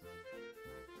noise.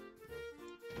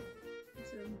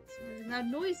 So loud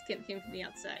noise came from the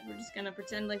outside. We're just gonna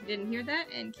pretend like we didn't hear that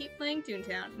and keep playing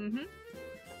ToonTown.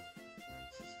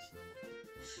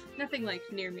 Nothing like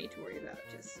near me to worry about,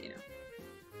 just, you know,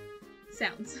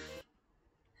 sounds.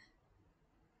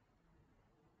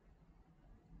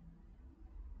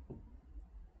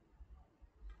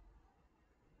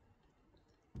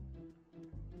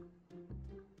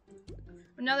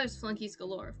 But now there's flunkies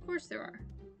galore. Of course there are.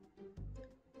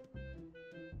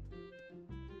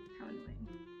 How annoying.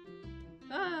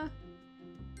 Ah!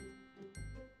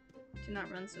 Do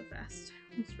not run so fast.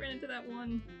 Just ran into that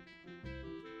one.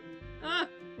 Ah!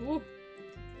 Ooh!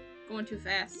 Going too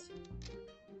fast.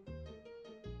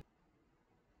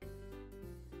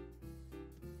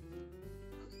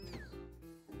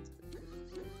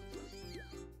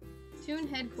 Toon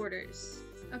headquarters.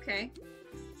 Okay.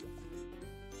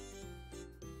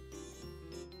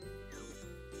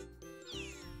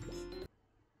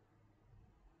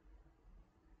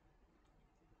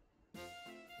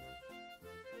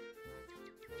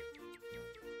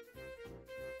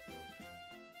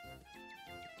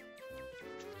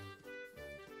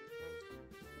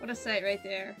 What a sight right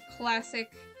there.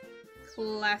 Classic,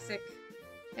 classic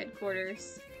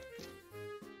headquarters.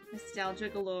 Nostalgia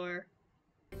galore.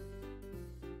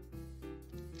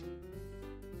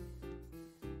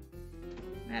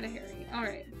 Mata Harry.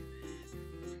 Alright.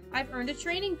 I've earned a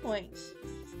training point.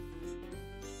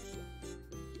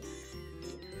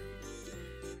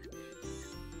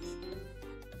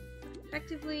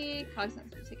 Effectively, Cog's not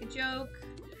gonna take a joke.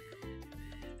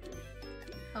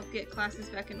 Help get classes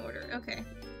back in order. Okay.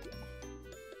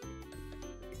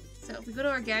 So if we go to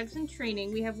our gags and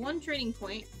training, we have 1 training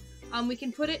point. We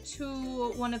can put it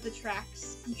to one of the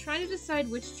tracks. I'm trying to decide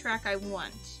which track I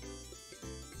want.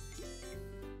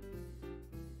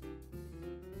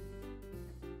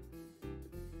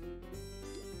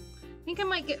 I think I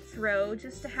might get throw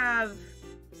just to have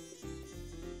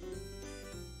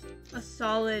a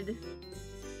solid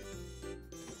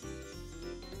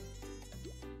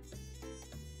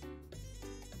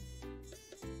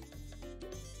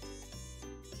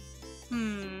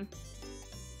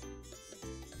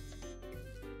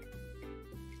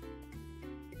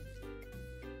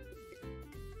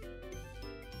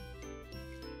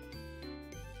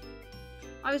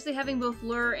Obviously having both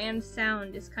lure and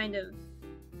sound is kind of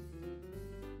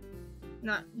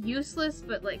not useless,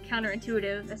 but like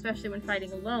counterintuitive, especially when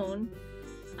fighting alone.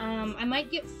 I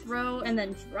might get throw and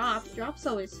then drop. Drop's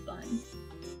always fun.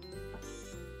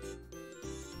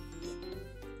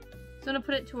 So I'm gonna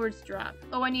put it towards drop.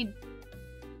 Oh, I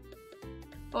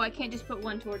can't just put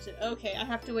one towards it. Okay, I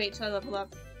have to wait till I level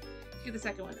up to get the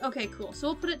second one. Okay, cool. So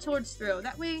we'll put it towards throw.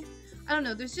 That way, I don't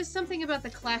know, there's just something about the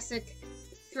classic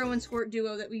throw and squirt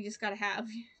duo that we just gotta have.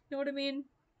 You know what I mean?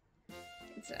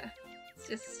 It's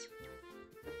just...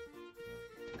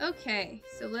 Okay,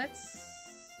 so let's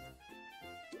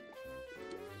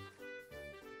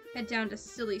head down to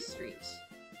Silly Street.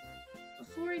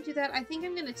 Before I do that, I think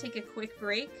I'm gonna take a quick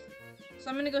break. So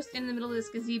I'm gonna go stand in the middle of this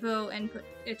gazebo and put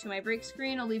it to my break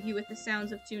screen. I'll leave you with the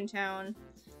sounds of ToonTown,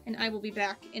 and I will be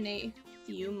back in a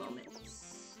few moments.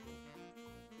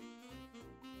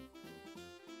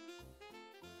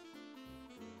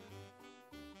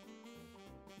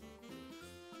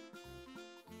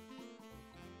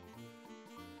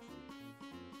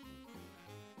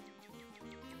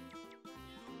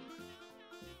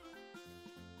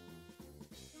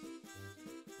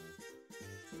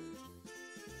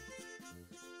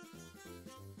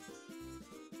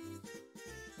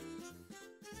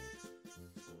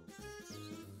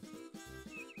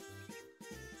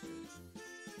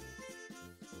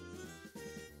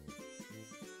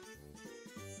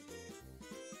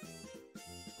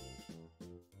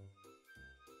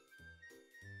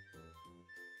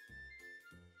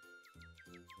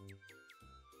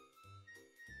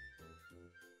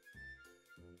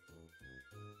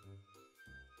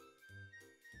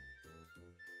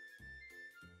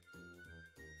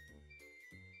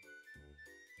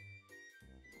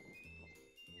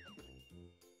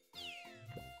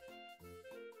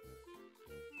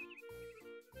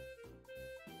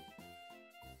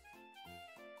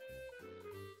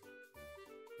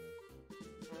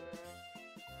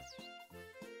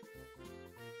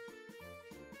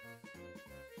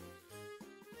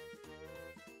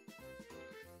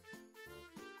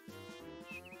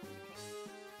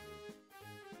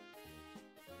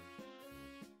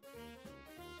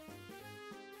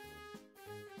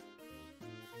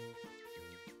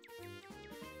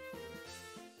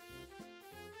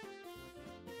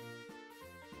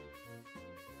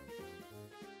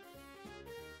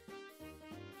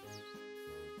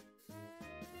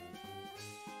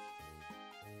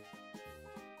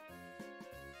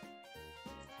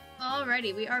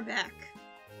 Alrighty, we are back.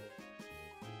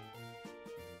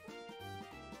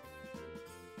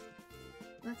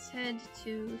 Let's head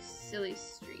to Silly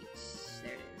Street.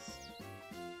 There it is.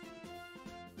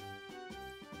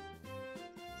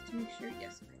 Just to make sure,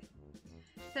 yes, okay.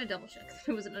 Just had to double check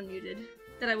that I wasn't unmuted.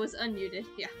 That I was unmuted,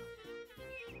 yeah.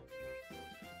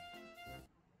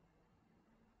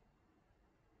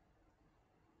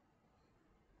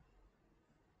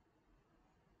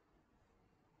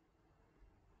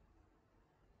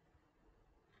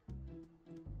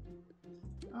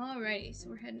 Alrighty, so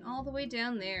we're heading all the way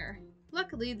down there.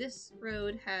 Luckily, this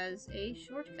road has a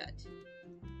shortcut.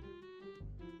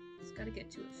 Just gotta get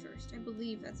to it first. I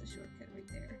believe that's a shortcut right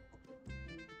there.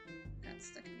 Got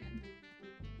stuck again.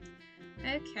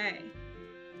 Okay.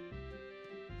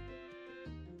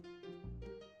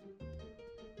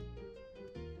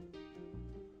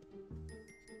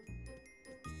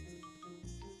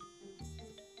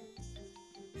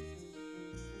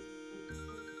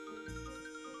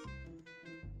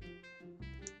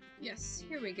 Yes,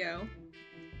 here we go.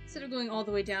 Instead of going all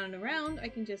the way down and around, I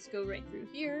can just go right through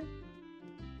here.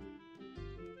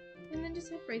 And then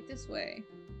just head right this way.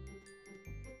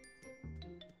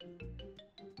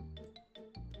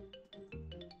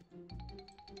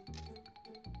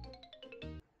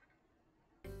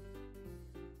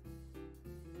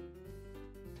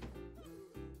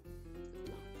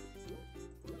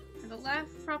 How to laugh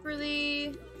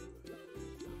properly.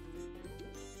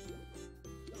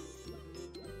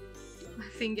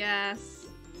 Laughing gas.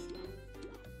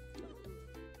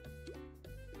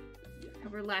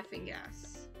 Cover laughing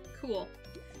gas. Cool.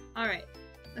 Alright,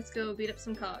 let's go beat up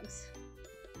some cogs.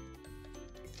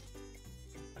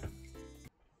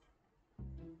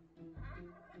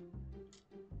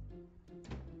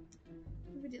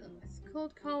 What are we dealing with?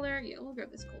 Cold collar? Yeah, we'll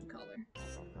grab this cold collar.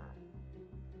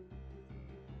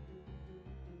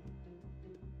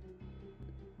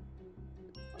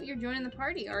 Oh, you're joining the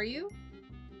party, are you?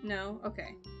 No?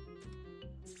 Okay.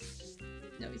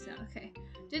 No, he's not. Okay.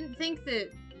 Didn't think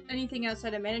that anything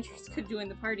outside of managers could join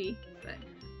the party, but...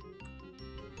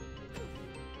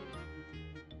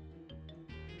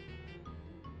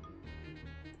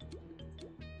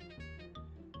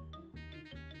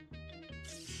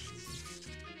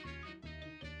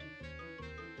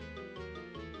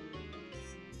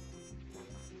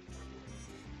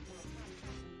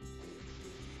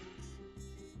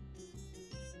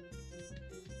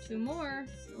 2 more.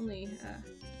 Only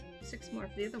 6 more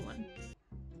for the other one.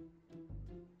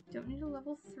 Don't need a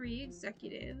level 3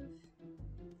 executive.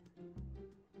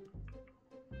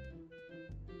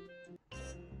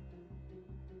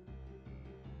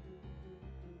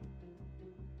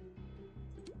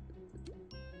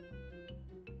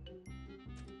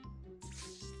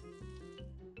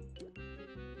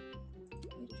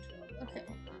 Okay.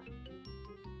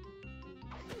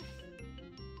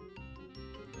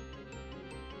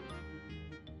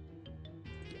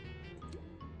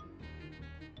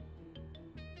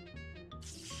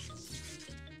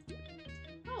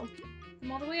 Oh,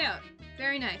 I'm all the way out.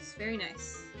 Very nice, very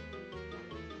nice.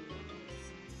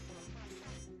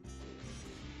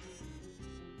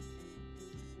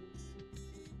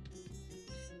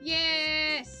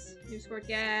 Yes! New sport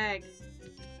gag.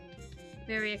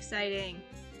 Very exciting.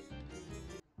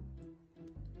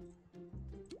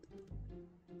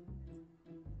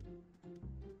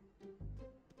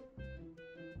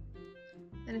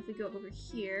 Then if we go over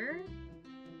here,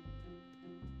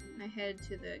 I head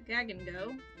to the gag and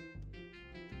go.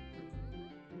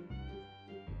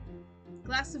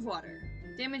 Glass of water.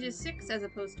 Damage is 6 as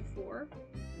opposed to 4.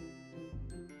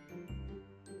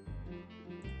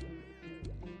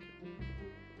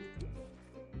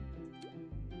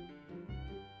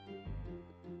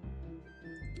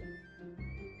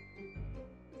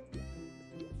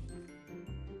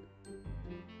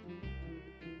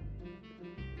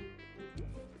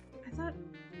 I thought...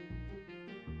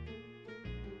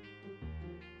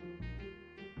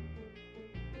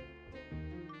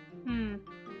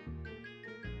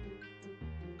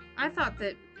 I thought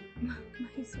that my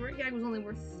sword gag was only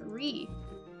worth 3.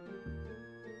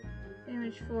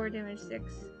 Damage 4, damage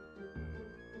 6.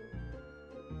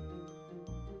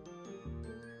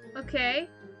 Okay.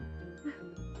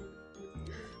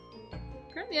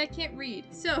 Apparently I can't read,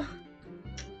 so...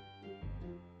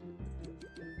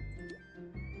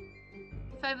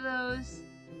 5 of those.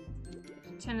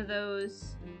 10 of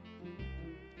those.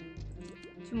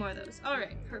 2 more of those.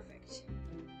 Alright, perfect.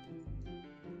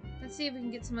 Let's see if we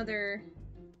can get some other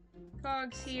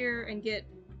cogs here and get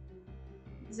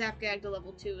Zap Gag to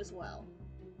level 2 as well.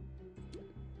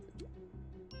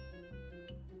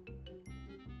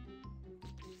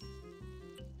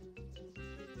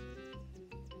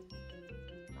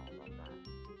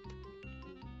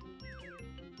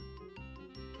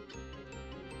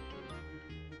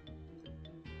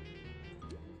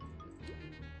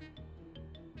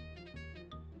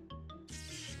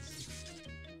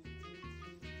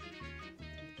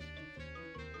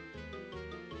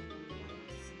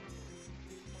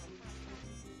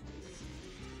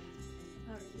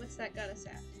 What's that got us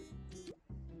at?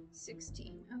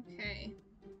 16. Okay.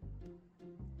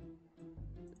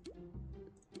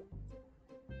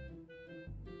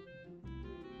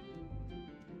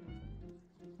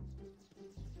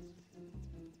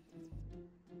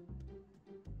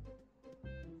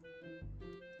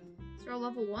 These are all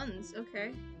level 1s.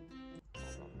 Okay.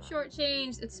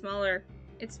 Shortchanged. It's smaller.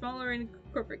 It's smaller in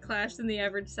Corporate Clash than the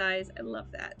average size. I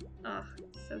love that. Ah, oh,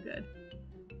 so good.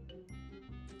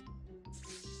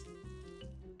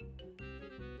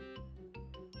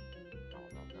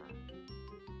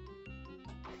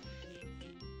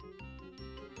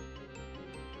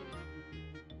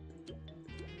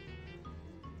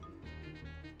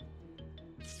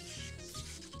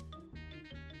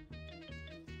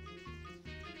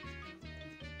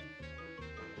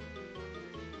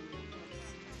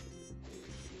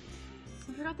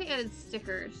 I forgot they added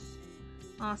stickers.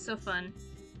 Aw, so fun.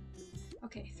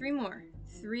 Okay, 3 more.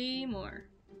 3 more.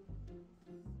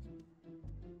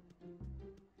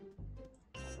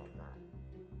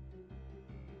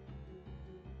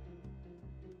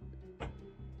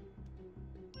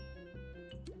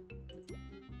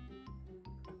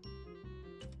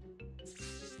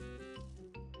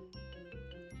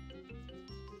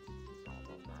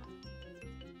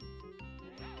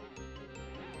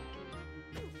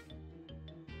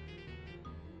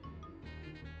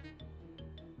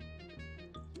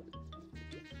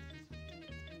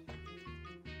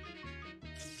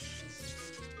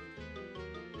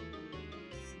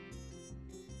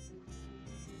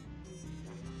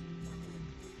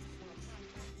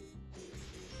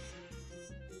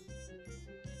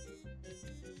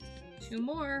 Two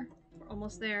more. We're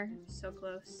almost there. So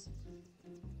close.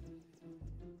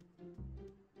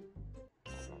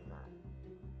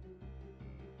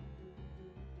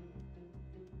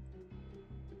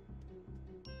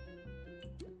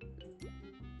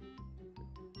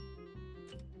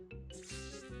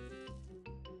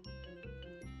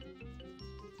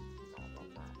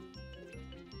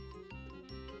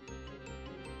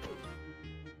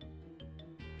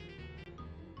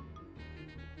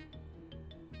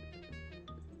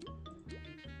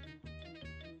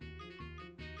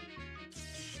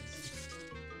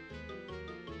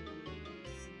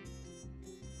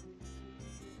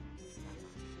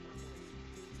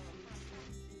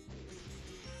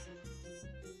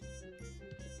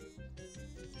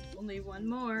 only one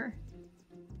more.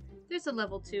 There's a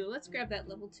level 2. Let's grab that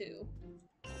level 2.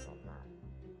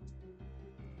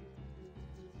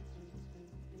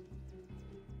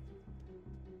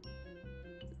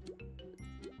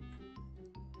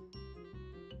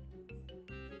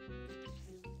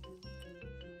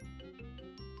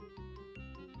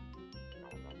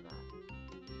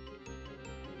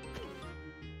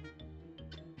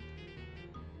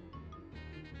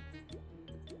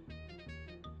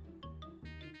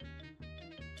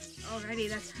 Alrighty,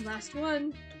 that's our last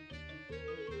one.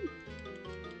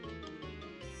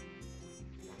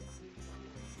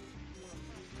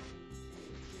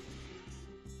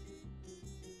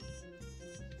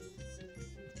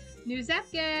 New zap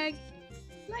gag!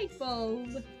 Light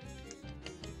bulb!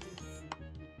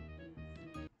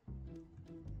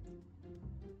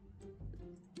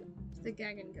 The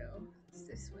gag and go. It's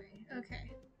this way.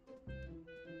 Okay.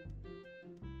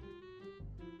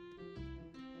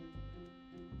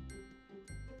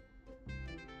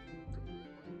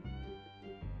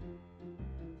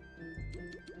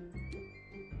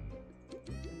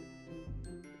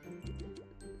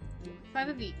 Five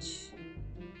of each.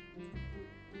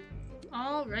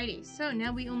 Alrighty, so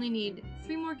now we only need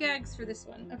 3 more gags for this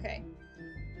one. Okay.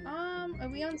 Are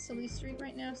we on Silly Street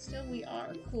right now still? We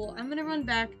are. Cool. I'm gonna run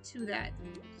back to that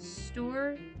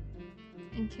store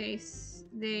in case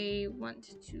they want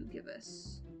to give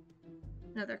us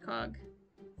another cog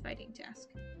fighting task.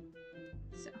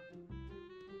 So.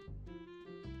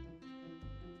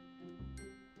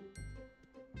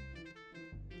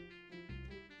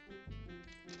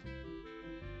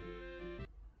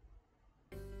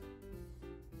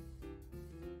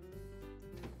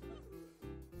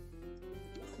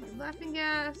 Laughing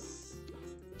gas.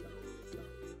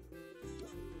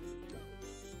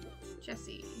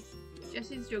 Jesse.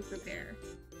 Jesse's joke repair.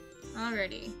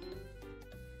 Alrighty.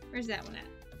 Where's that one at?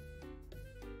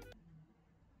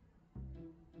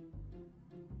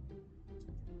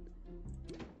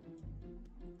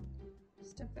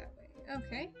 Step that way.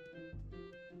 Okay.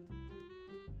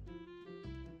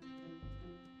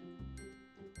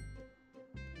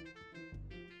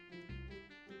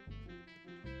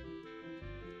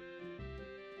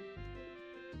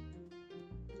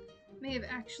 May have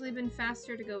actually been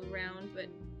faster to go around, but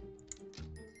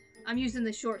I'm using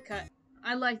the shortcut.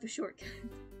 I like the shortcut.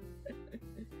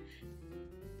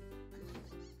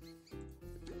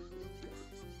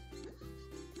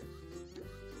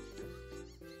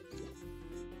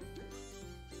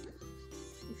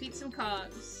 Defeat some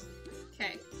cogs.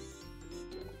 Okay.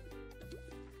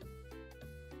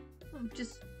 Oh,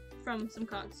 just from some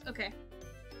cogs. Okay.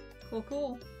 Cool,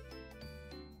 cool.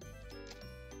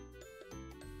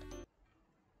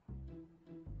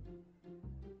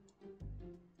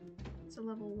 It's a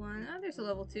level 1. Oh, there's a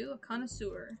level 2. A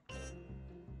connoisseur.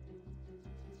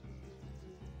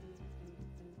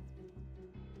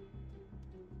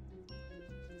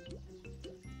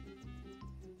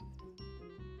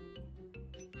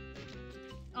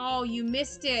 Oh, you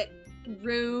missed it.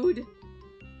 Rude.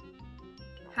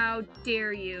 How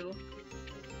dare you.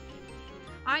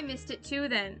 I missed it too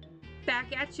then.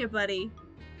 Back at you, buddy.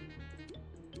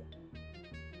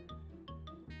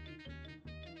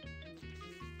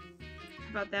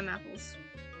 How about them apples?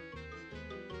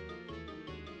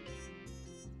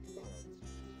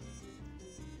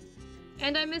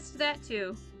 And I missed that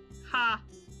too. Ha.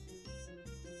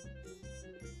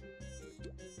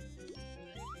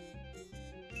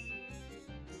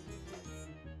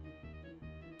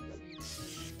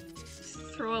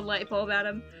 Throw a light bulb at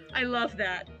him. I love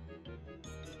that.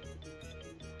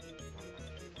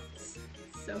 It's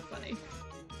so funny.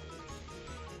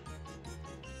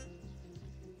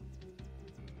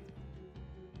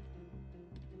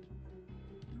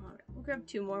 Alright, we'll grab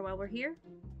 2 more while we're here.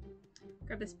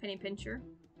 Grab this penny pincher.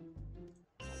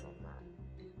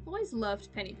 I've always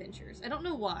loved penny pinchers. I don't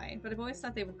know why, but I've always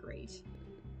thought they were great.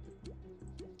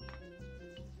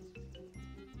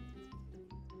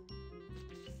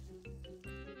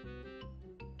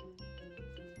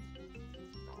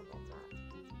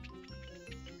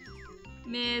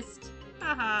 Missed.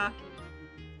 Haha.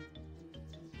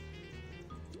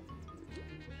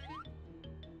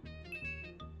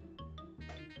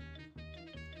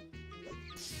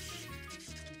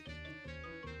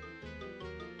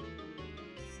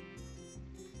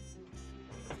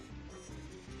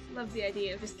 Love the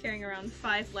idea of just carrying around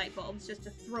 5 light bulbs just to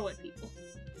throw at people.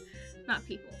 Not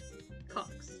people.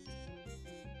 Cogs.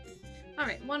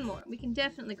 Alright, 1 more. We can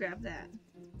definitely grab that.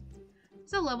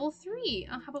 It's a level 3.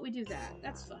 Oh, how about we do that?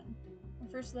 That's fun. Our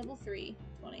first level 3.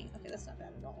 20. Okay, that's not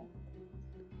bad at all.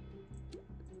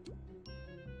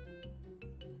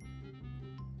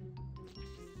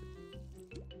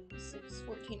 6,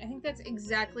 14. I think that's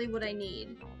exactly what I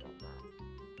need.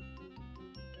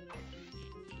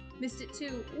 Missed it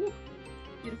too. Ooh,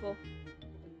 beautiful.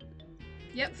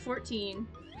 Yep, 14.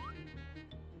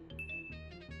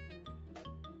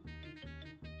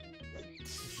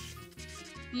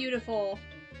 Beautiful.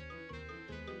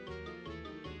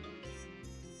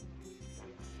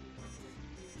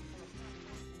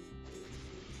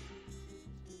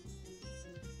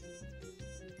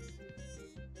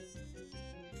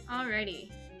 Alrighty,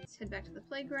 let's head back to the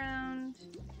playground.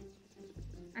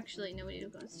 Actually, no, we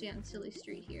need to go stay on Silly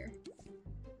Street here.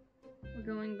 We're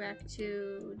going back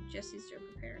to Jesse's Joke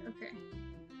Repair. Okay.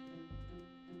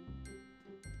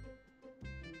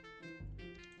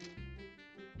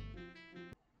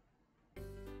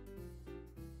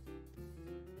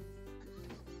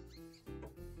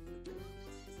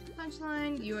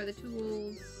 Punchline, you are the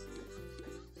tools.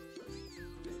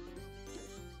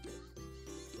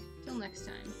 Till next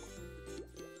time.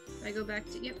 If I go back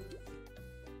to, yep.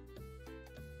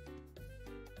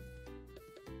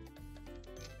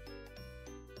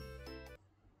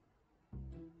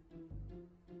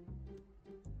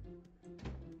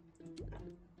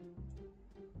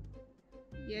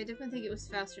 Yeah, I definitely think it was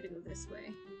faster to go this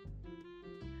way.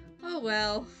 Oh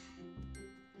well.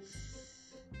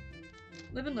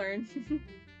 Live and learn.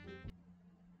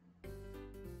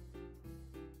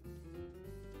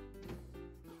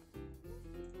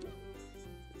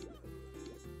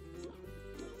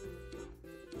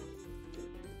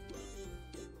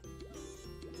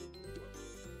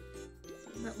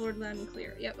 That Lord loud and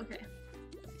clear. Yep, okay.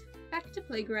 Back to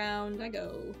playground I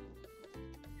go.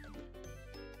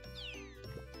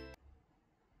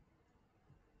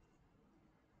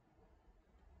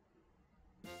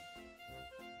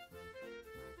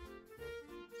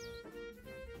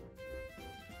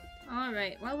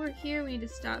 Alright, while we're here, we need to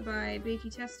stop by Beatty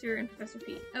Tester and Professor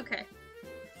Pete. Okay.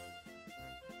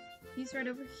 He's right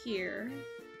over here.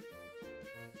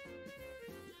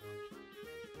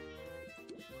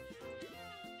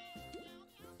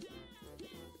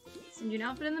 Send you an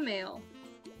outfit in the mail.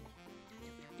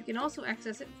 You can also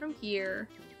access it from here.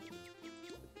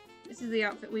 This is the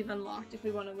outfit we've unlocked if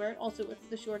we want to wear it, also with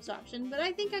the shorts option, but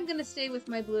I think I'm gonna stay with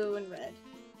my blue and red.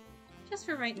 Just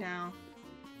for right now.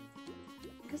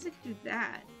 I guess I could do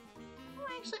that. Oh,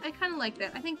 actually, I kind of like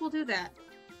that. I think we'll do that.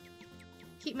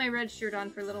 Keep my red shirt on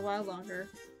for a little while longer.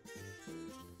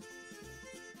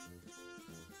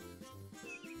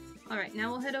 Alright,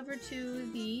 now we'll head over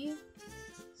to the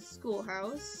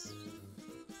schoolhouse.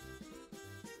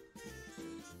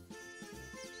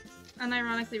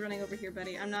 Unironically running over here,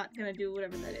 buddy. I'm not gonna do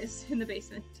whatever that is in the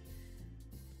basement.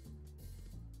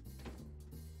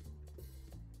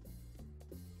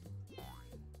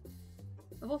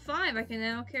 Level 5, I can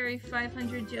now carry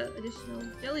 500 additional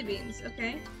jelly beans.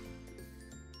 Okay.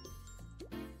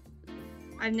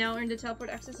 I've now earned a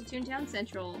teleport access to ToonTown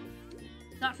Central.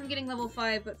 Not from getting level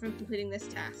 5, but from completing this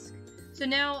task. So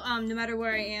now, no matter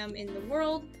where I am in the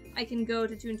world, I can go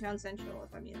to ToonTown Central.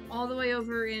 If I'm all the way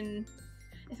over in...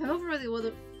 If I'm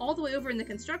all the way over in the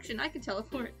construction, I can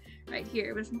teleport right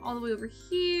here. But if I'm all the way over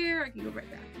here, I can go right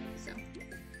back. So.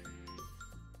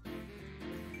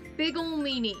 Big ol'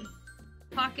 meanie.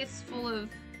 Pockets full of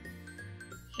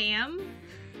ham?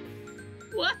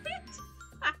 What?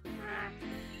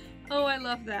 Oh, I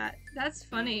love that. That's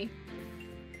funny.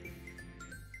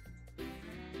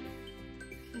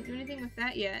 Can't do anything with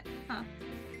that yet. Huh.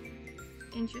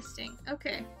 Interesting.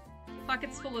 Okay.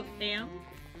 Pockets full of ham?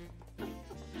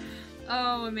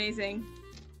 Oh, amazing.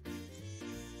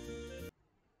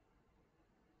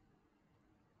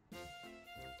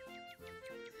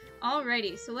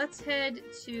 Alrighty, so let's head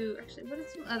to... Actually, what are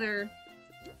some other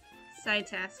side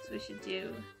tasks we should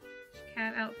do?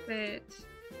 Cat outfit.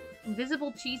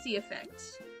 Invisible cheesy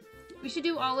effect. We should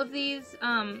do all of these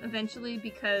eventually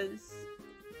because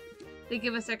they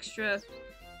give us extra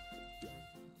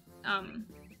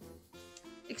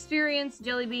experience,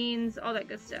 jelly beans, all that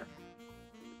good stuff.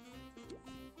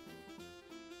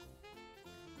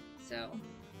 So,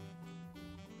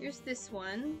 here's this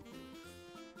one.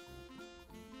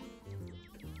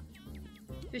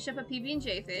 Fish up a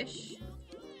PB&J fish.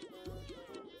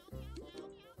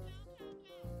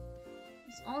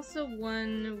 There's also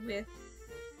one with...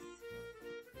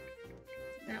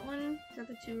 That one? Is that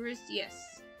the tourist?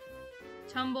 Yes.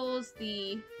 Tumbles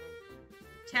the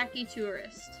tacky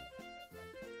tourist.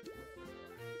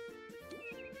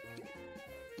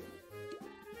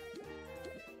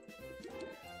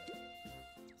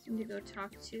 Need to go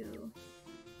talk to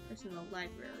the person in the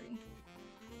library.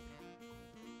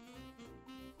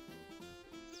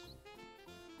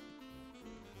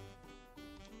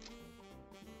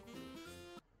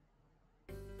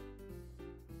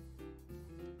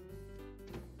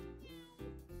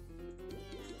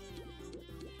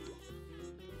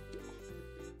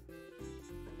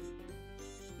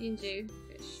 PB&J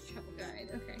Fish Travel Guide.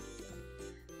 Okay.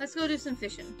 Let's go do some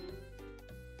fishing.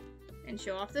 And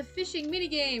show off the fishing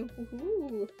minigame!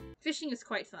 Woohoo! Fishing is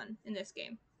quite fun in this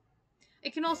game.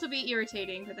 It can also be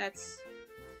irritating, but that's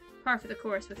par for the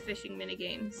course with fishing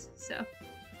minigames, so.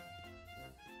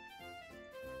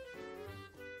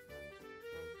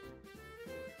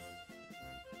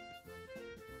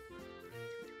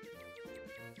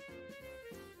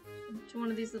 To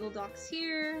one of these little docks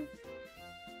here.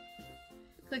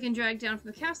 Click and drag down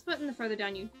from the cast button. The farther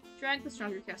down you drag, the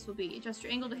stronger your cast will be. Adjust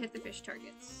your angle to hit the fish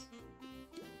targets.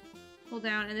 Pull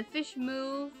down, and the fish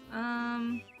move.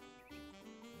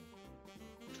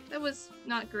 That was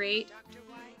not great. Dr.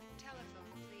 White,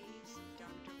 telephone, please.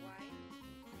 Dr. White.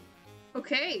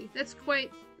 Okay, that's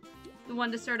quite the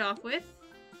one to start off with.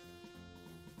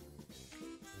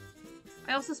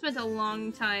 I also spent a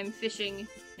long time fishing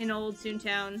in old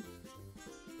ToonTown.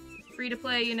 Free to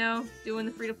play, you know, doing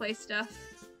the free to play stuff.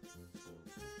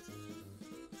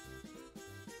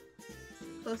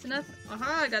 Close enough.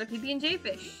 Aha, I got a PB&J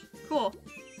fish. Cool.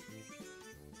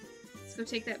 Let's go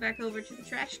take that back over to the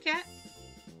trash cat.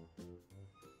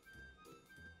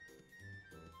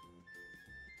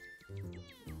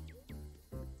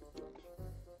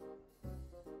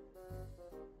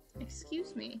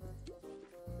 Excuse me.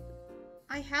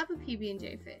 I have a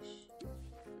PB&J fish.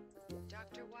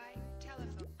 Dr. White,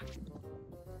 telephone.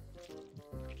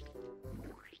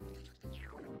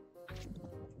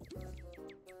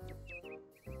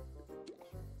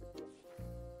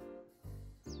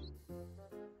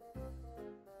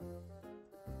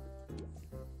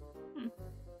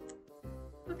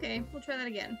 Okay, we'll try that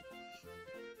again.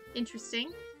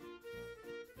 Interesting.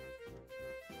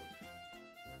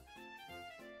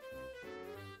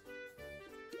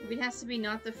 It has to be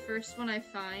not the first one I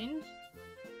find.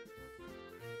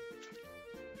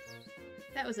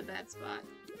 That was a bad spot.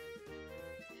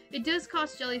 It does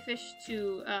cost jellyfish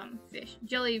to,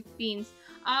 jelly beans.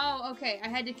 Oh, okay, I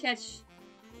had to catch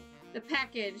the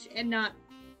package and not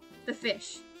the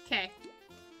fish. Okay.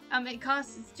 It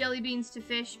costs jelly beans to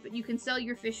fish, but you can sell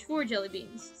your fish for jelly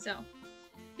beans, so.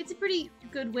 It's a pretty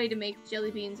good way to make jelly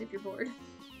beans if you're bored.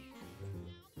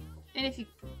 And if you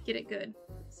get it good,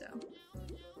 so.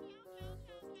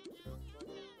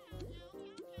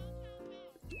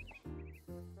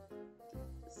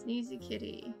 Sneezy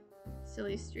Kitty.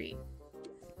 Silly Street.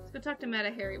 Let's go talk to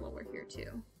Meta Harry while we're here,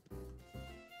 too.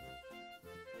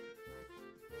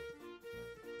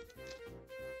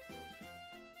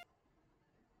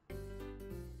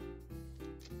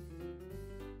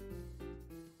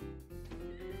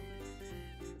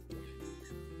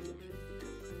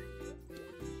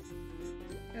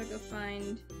 Gotta go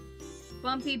find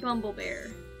Bumpy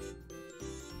Bumblebear.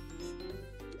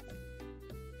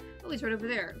 Oh, he's right over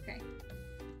there. Okay.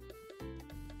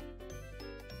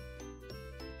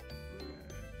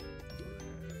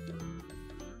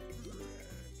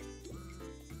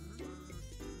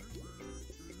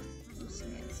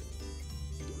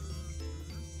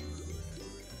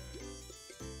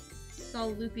 Saw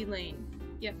Loopy Lane.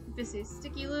 Yep, this is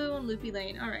Sticky Lou and Loopy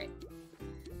Lane. Alright.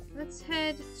 Let's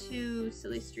head to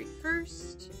Silly Street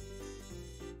first.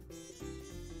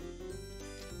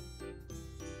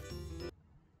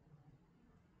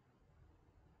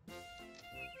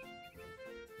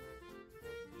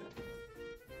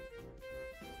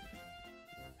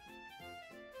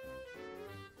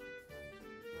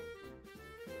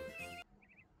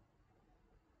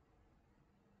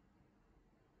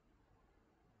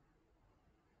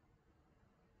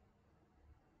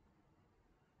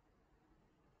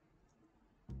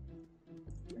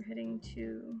 We're heading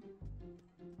to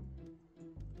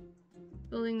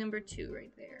building number 2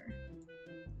 right there.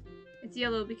 It's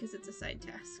yellow because it's a side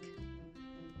task,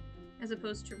 as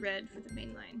opposed to red for the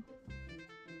mainline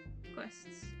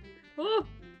quests. Oh!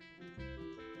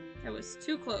 That was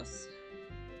too close.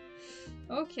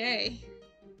 Okay.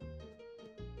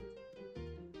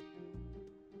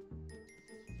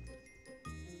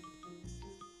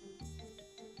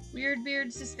 Weird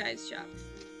Beard's Disguise Shop.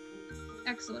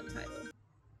 Excellent title.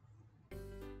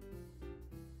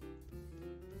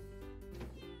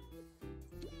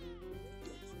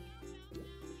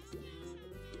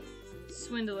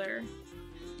 Swindler.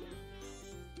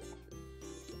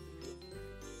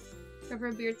 Cover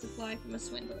a beard supply from a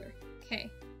swindler. Okay.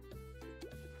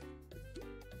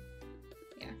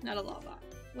 Yeah, not a lawbot.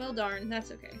 Well darn,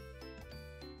 that's okay.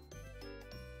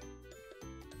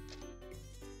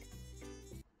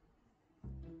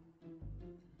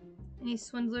 Any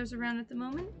swindlers around at the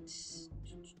moment?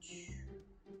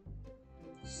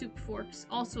 Soup Forks,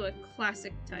 also a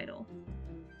classic title.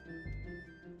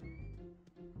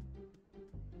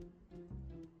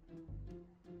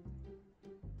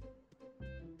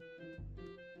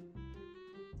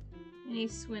 Any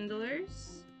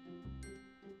swindlers?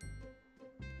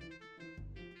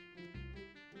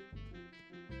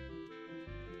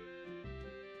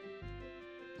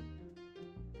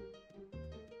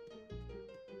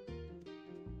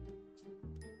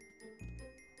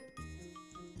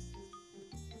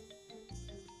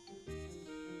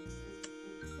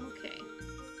 Okay.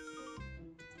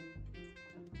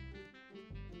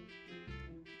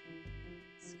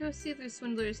 Let's go see if there's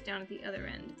swindlers down at the other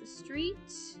end of the street.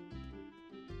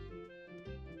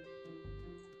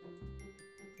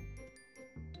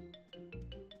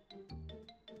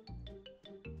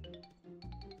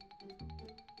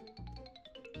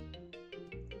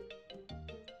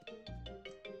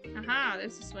 Aha,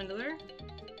 there's a swindler.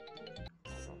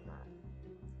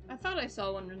 I thought I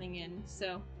saw one running in,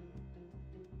 so...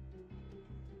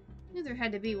 knew there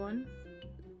had to be one.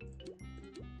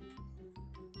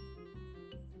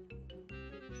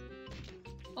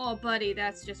 Oh, buddy,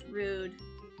 that's just rude.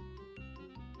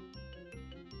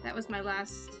 That was my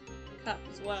last cup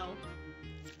as well.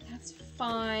 That's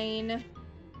fine.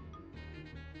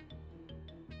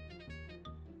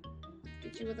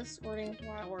 Get you with a sorting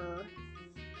flower.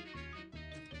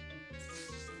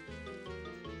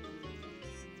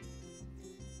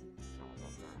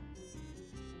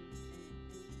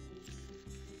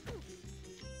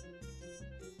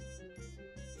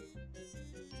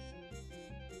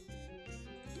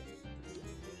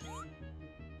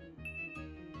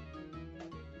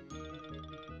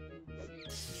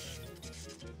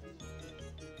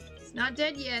 It's not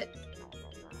dead yet.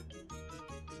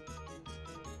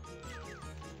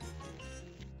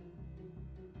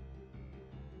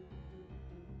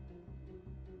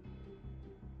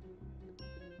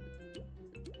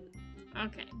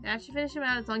 Okay, that should finish him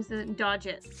out as long as it doesn't dodge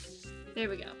it. There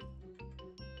we go.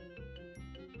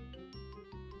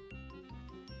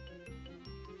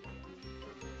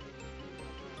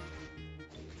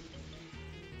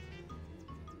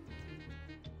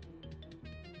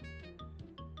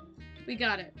 We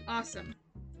got it. Awesome.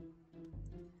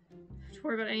 Don't have to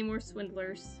worry about any more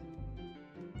swindlers.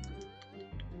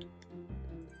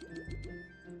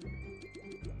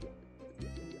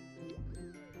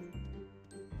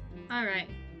 Alright.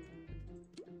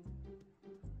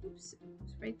 Oops.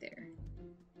 It's right there.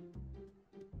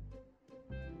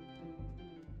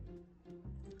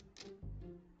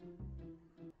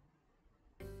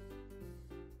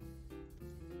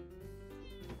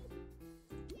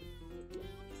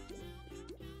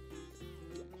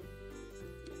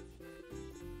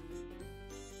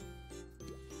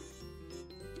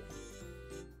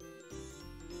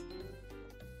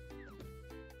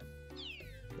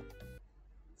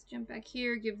 Jump back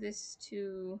here, give this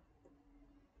to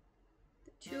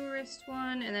the tourist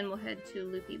one, and then we'll head to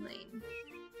Loopy Lane.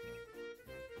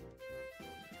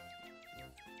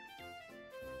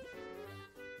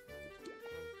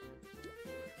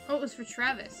 Oh, it was for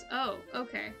Travis. Oh,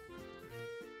 okay.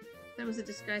 That was a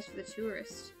disguise for the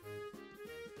tourist.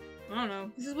 I don't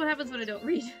know. This is what happens when I don't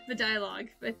read the dialogue,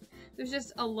 but there's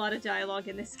just a lot of dialogue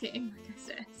in this game, like I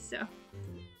said, so...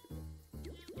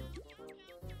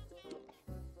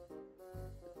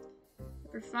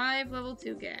 For 5 level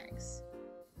 2 gags.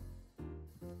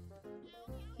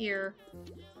 Here.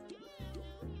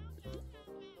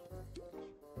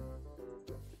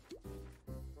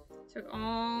 Took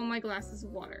all my glasses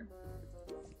of water.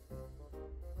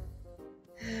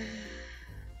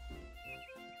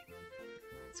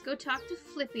 Let's go talk to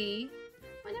Flippy.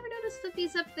 Oh, I never noticed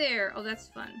Flippy's up there. Oh, that's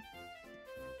fun.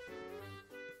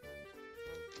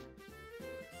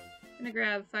 I'm gonna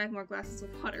grab 5 more glasses of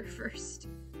water first.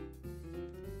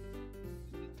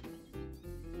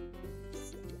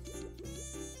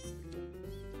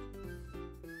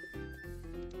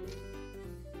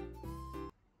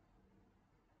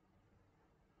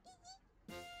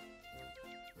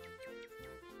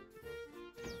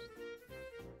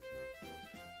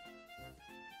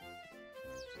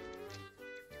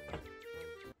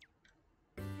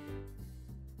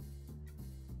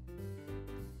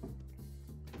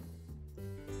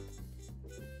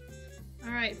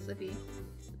 Alright, Flippy.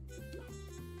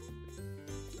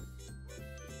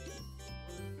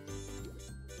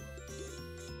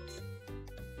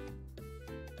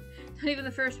 Not even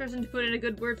the first person to put in a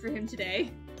good word for him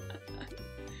today.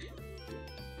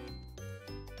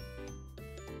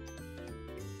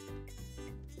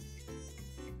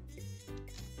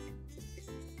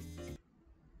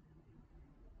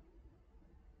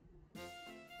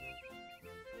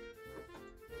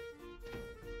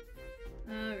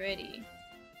 Alrighty.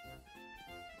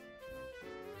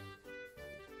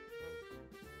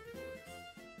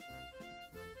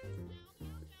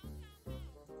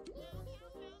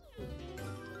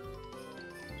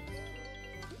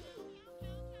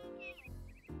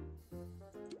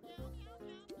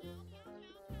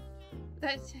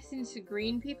 That's into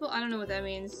green people? I don't know what that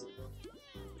means.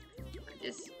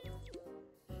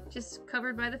 Just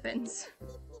covered by the fence.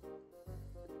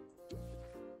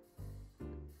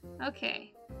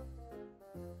 Okay.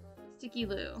 Sticky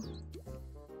Lou.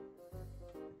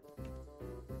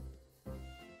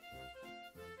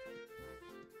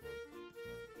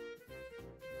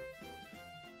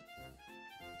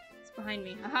 It's behind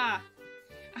me. Aha!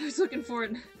 I was looking for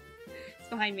it. It's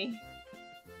behind me.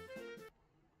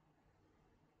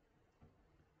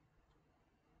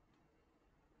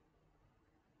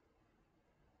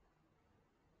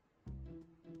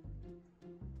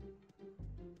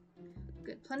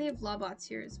 Good. Plenty of Lawbots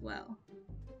here as well.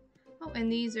 Oh,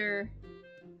 and these are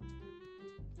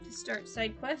to start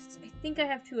side quests. I think I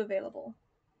have 2 available.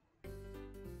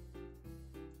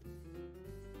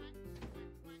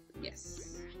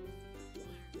 Yes.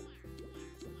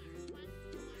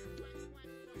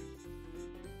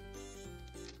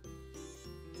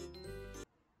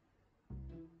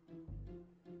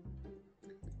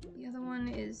 The other one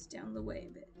is down the way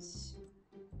a bit.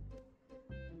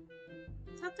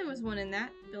 I thought there was one in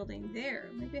that building there.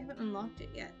 Maybe I haven't unlocked it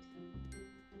yet.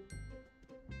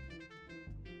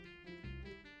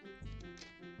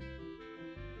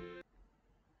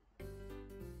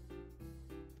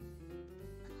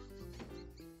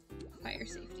 Fire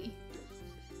safety.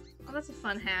 Oh, that's a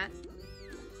fun hat.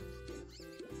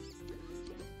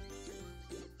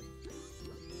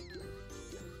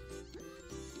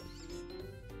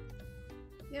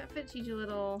 Yeah, fit teach a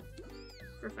little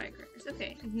for firecrackers.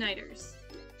 Okay, igniters.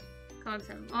 Cogs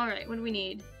have them. Alright, what do we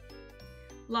need?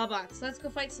 Lawbots. Let's go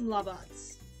fight some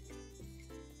Lawbots.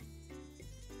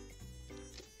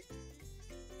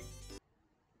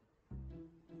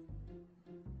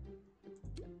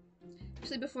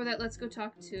 Actually, before that, let's go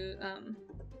talk to,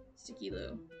 Sticky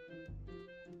Lou.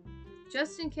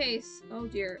 Just in case. Oh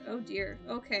dear, oh dear.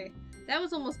 Okay. That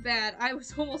was almost bad. I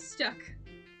was almost stuck.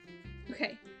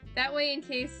 Okay. That way, in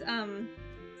case,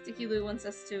 Sticky Lou wants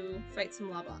us to fight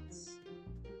some Lawbots.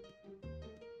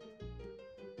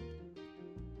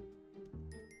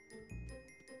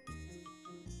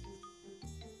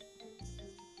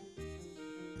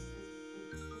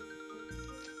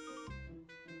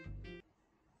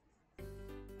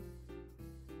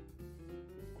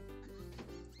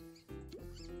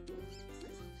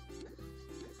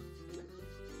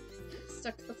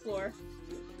 Stuck to the floor.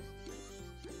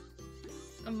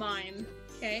 A mime.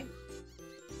 Okay.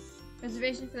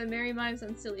 Reservation for the Merry Mimes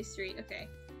on Silly Street. Okay.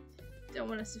 Don't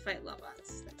want us to fight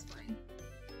Lawbots. That's fine.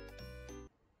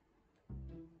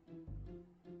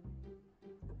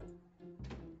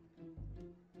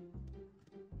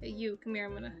 Hey, you. Come here.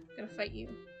 I'm gonna fight you.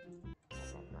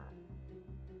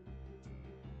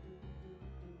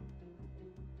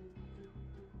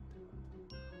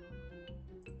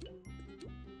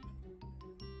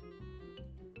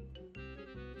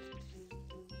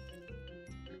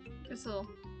 This'll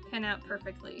pan out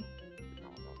perfectly.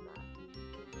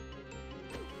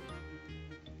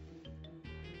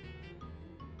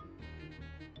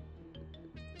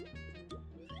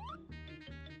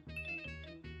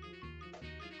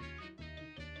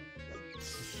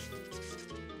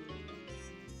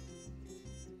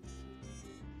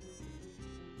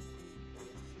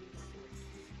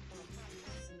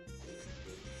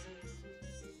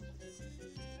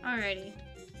 Alrighty.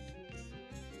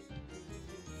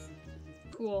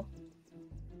 Cool.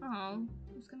 Oh, I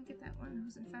was gonna get that one. I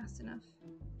wasn't fast enough.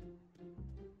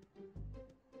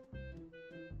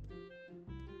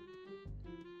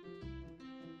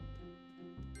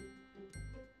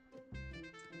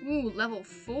 Ooh, level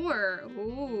 4.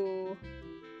 Ooh.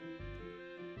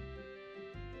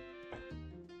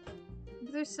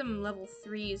 Maybe there's some level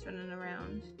 3s running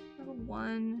around. Level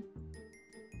 1.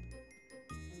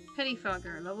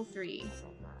 Pettifogger, level 3.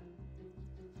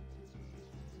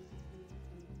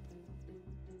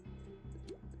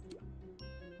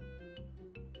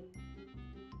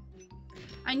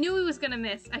 I knew he was gonna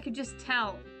miss. I could just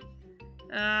tell.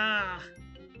 Ah.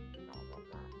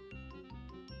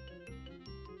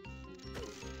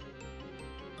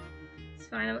 It's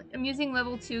fine. I'm using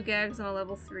level 2 gags on a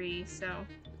level 3, so.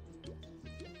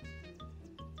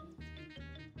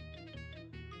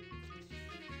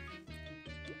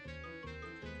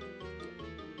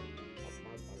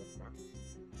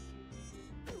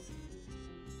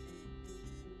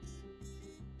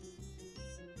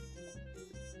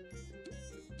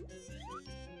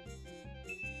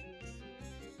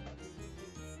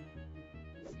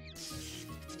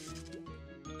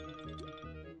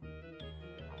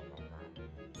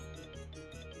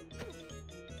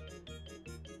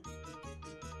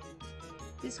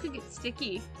 This could get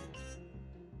sticky.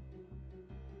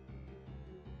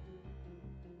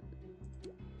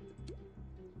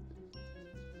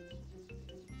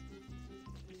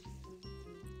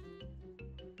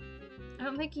 I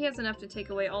don't think he has enough to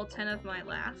take away all 10 of my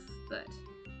laugh, but...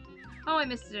 Oh, I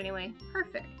missed it anyway.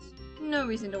 Perfect. No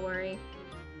reason to worry.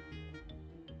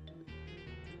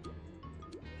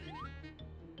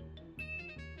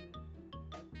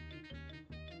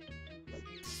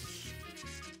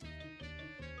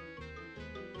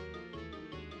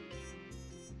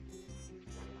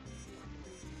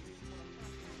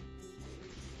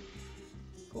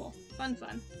 Cool. Fun,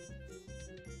 fun.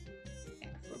 Yeah,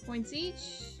 4 points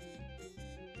each.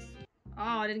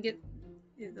 Oh, I didn't get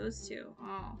those two.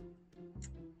 Oh.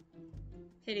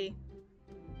 Pity.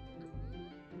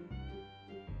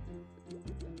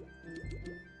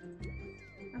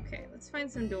 Okay, let's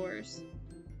find some doors.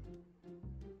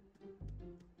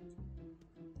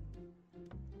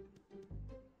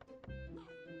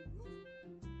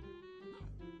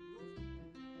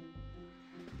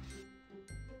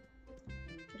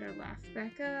 Get our laugh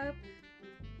back up.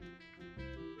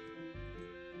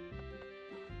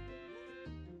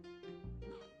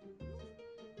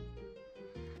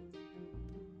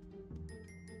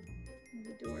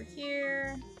 The door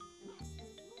here.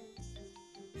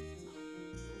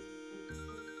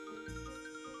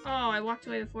 Oh, I walked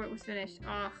away before it was finished.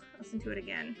 Oh, listen to it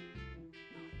again.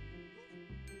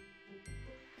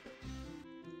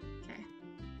 Okay.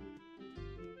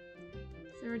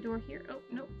 Is there a door here? Oh,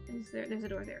 nope. There's a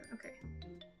door there. Okay.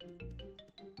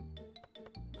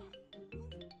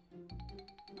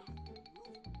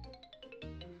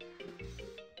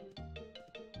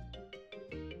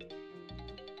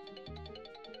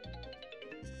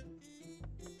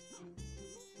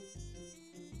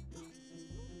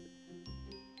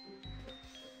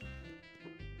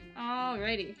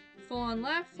 Alrighty. Full on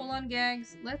left, full on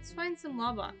gags. Let's find some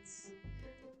Lawbots.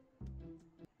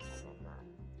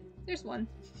 There's one.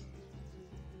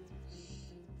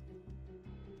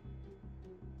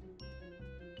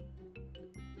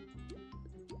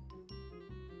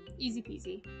 Easy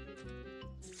peasy.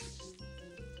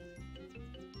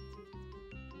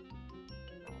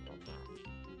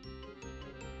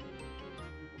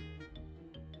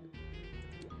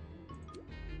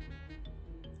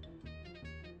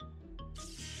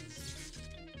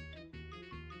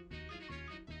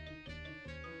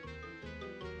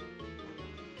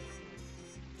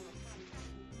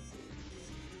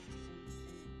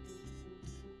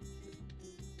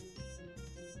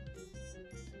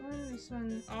 This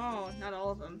one, oh, not all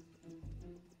of them.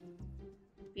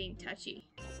 Being touchy.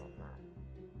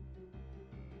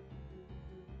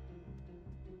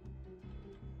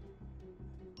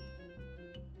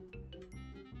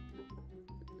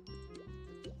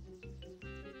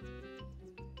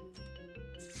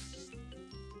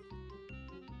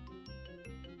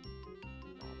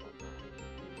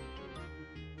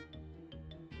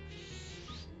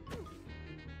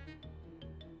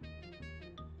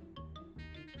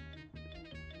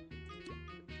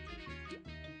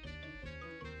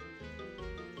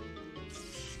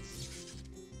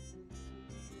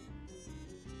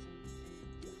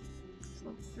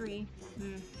 Level 3.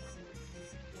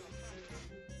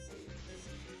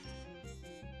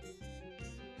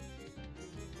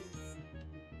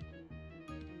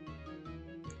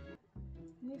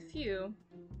 Only a few.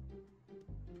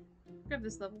 Grab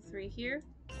this level 3 here,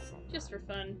 just for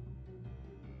fun.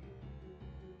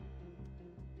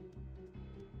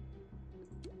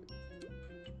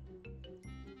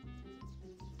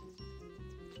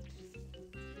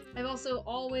 I've also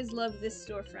always loved this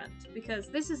storefront because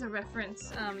this is a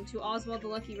reference to Oswald the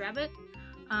Lucky Rabbit,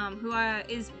 who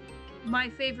is my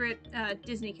favorite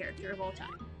Disney character of all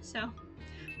time. So,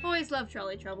 always loved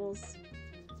Trolley Troubles.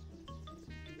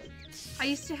 I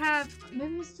used to have,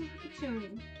 maybe I still have a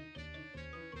tune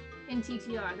in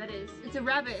TTR. That is, it's a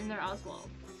rabbit in there, Oswald.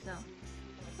 So,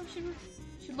 I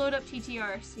should load up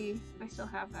TTR, see if I still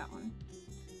have that one.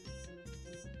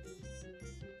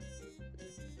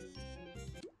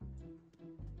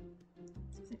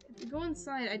 Go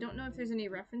inside, I don't know if there's any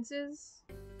references.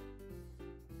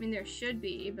 I mean, there should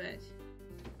be, but...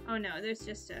 Oh no, there's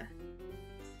just a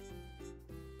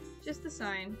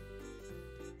sign.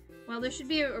 Well, there should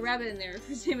be a rabbit in there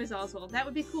whose name is Oswald. That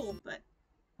would be cool, but...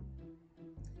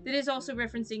 That is also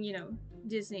referencing, you know,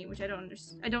 Disney, which I don't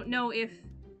understand. I don't know if,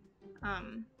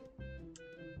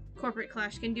 Corporate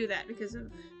Clash can do that because of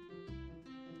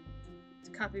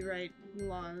copyright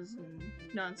laws and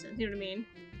nonsense, you know what I mean?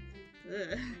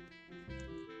 Ugh.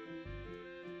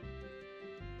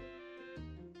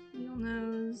 Needle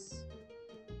nose.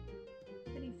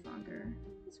 Pretty Fogger.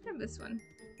 Let's grab this one.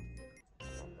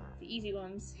 The easy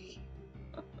ones.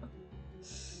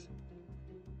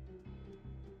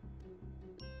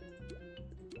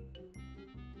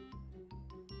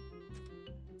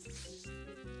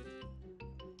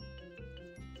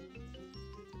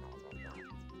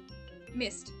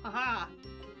 Missed. Haha.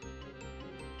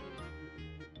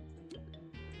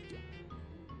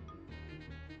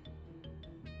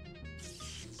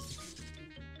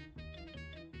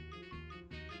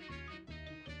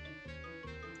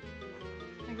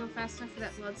 Can I go fast enough for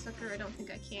that bloodsucker? I don't think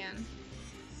I can.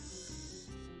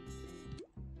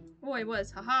 Oh, I was.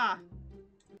 Haha.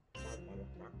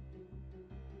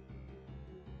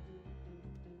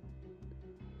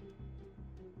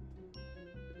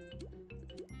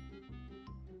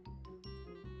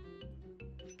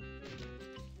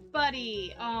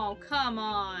 Buddy! Oh, come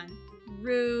on.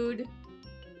 Rude.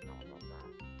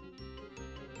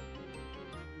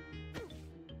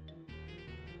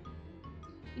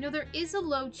 You know, there is a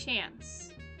low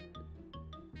chance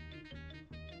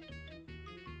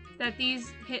that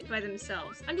these hit by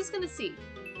themselves. I'm just gonna see.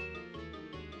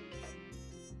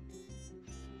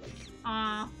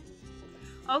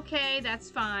 Okay,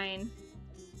 that's fine.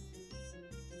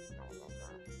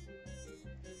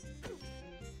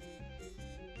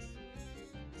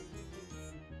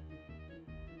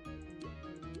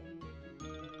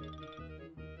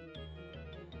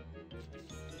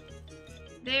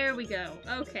 There we go.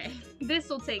 Okay.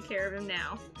 This'll take care of him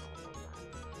now.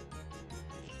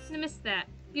 I missed that.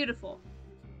 Beautiful.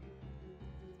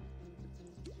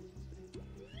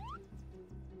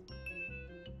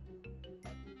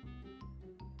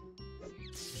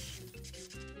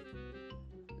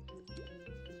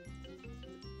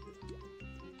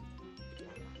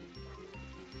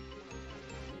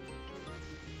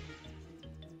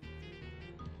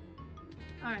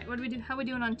 Alright, what do we do? How are we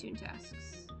doing on toon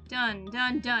tasks? Done,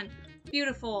 done, done.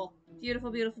 Beautiful. Beautiful,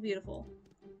 beautiful, beautiful.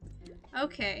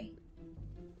 Okay.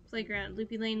 Playground.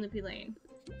 Loopy lane, loopy lane.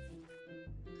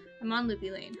 I'm on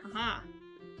loopy lane. Haha.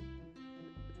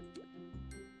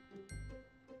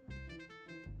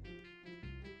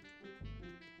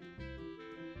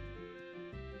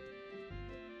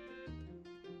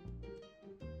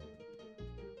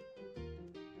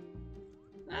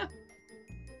 Ah!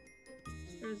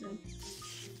 It's frozen.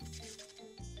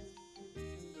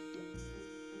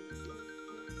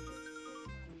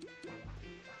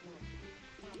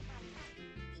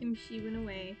 Kimchi went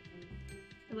away.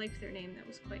 I liked their name, that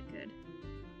was quite good.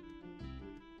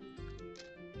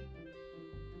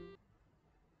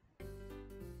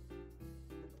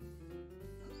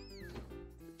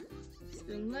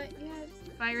 Spoonlet yet?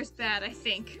 Fire's bad, I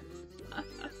think.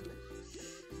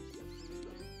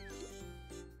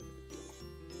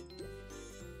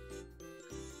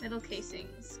 Metal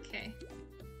casings, okay.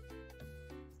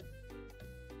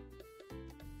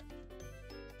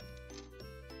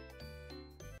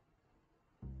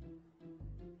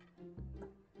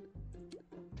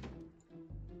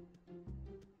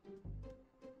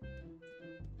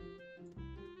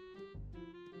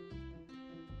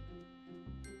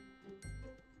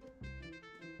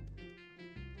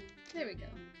 There we go.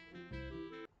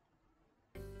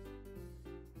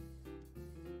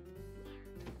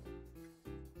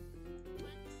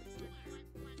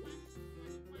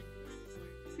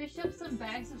 Fish up some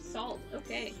bags of salt.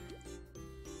 Okay.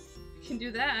 Can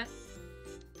do that.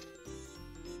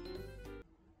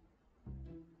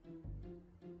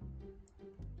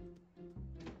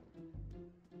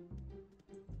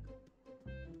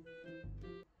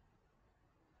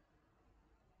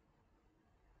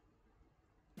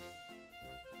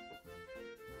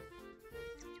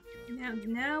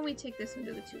 Now we take this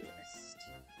into the to list.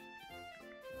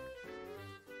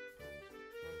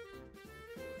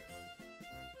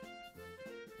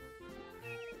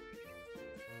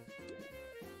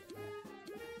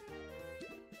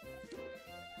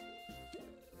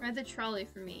 Ride the trolley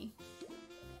for me.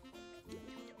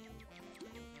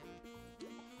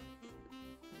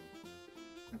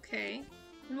 Okay.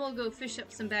 Then we'll go fish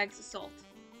up some bags of salt.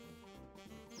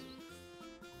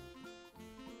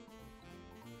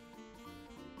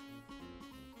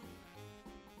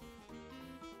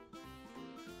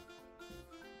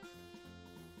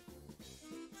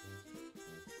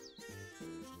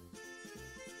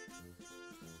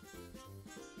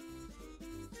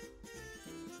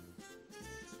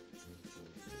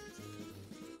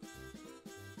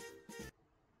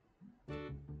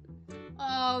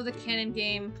 Oh, the cannon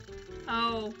game.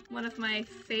 Oh, one of my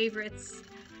favorites.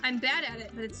 I'm bad at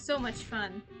it, but it's so much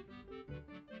fun.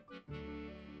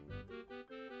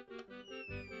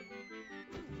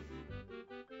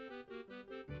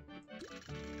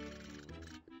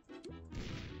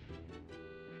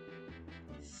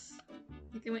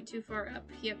 I think I went too far up.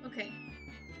 Yep, okay.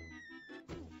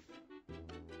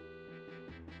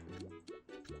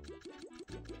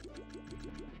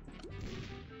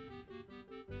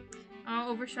 Oh,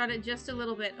 overshot it just a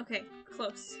little bit. Okay,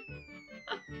 close.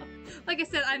 Like I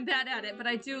said, I'm bad at it, but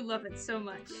I do love it so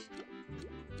much.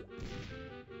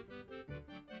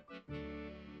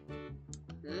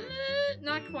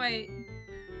 Not quite.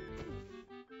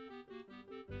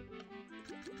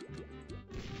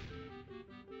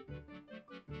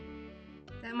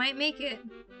 That might make it.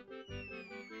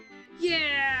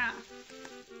 Yeah!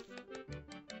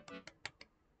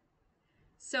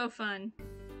 So fun.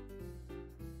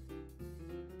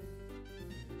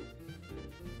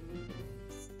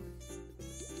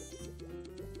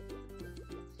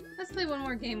 Let's play one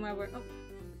more game while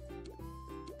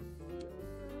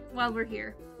we're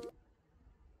here.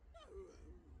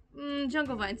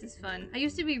 Jungle Vines is fun. I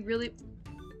used to be really...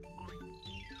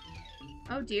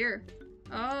 Oh dear.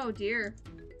 Oh dear.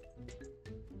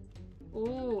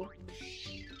 Oh.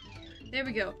 There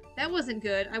we go. That wasn't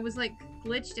good. I was like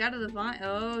glitched out of the vine.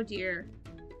 Oh dear.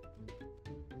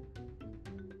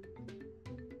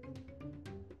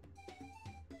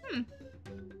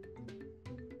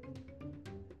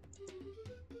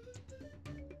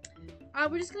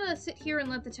 We're just gonna sit here and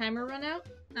let the timer run out.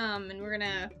 And we're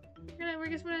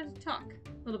just gonna talk a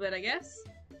little bit, I guess.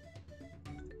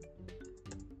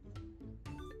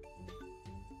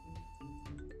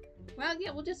 Well,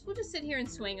 yeah, we'll just sit here and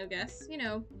swing, I guess. You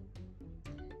know,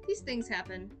 these things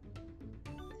happen.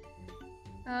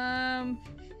 Oh,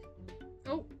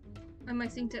 am I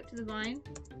synced up to the vine?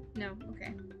 No,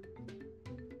 okay.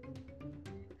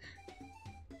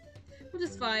 We'll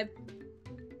just vibe.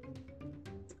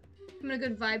 I'm in a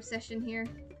good vibe session here.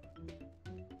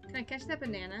 Can I catch that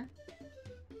banana?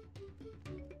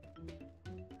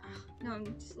 Oh, no,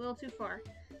 I'm just a little too far.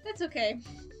 That's okay.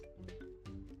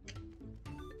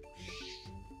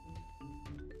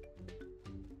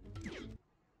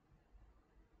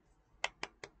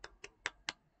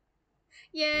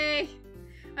 Yay!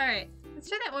 Alright, let's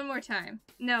try that one more time.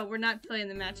 No, we're not playing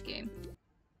the match game.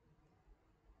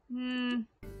 No.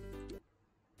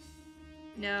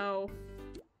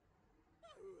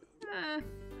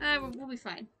 We'll be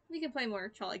fine. We can play more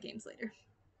trolley games later.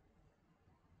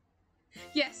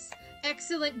 Yes!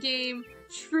 Excellent game!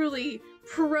 Truly!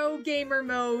 Pro gamer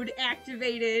mode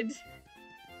activated!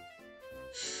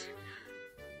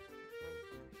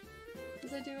 What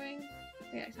was I doing?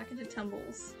 Yeah, talking to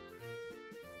Tumbles.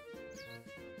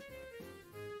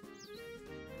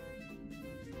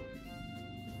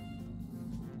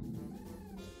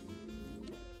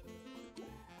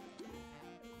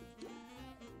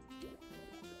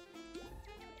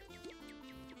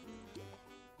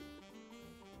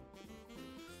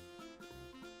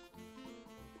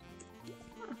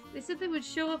 They said they would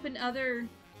show up in other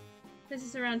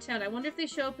places around town. I wonder if they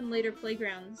show up in later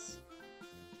playgrounds.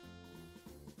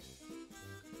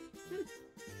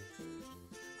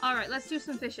 Alright, let's do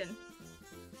some fishing.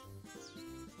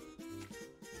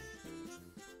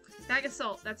 Bag of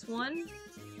salt, that's 1.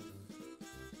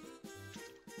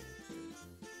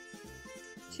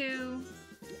 2.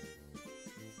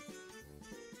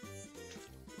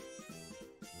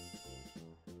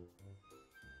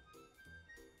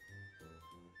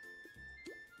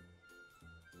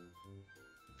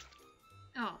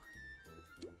 Oh.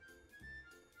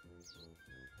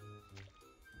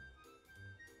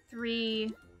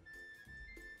 3.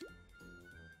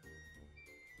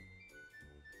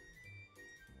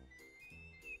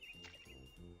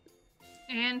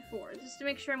 And 4. Just to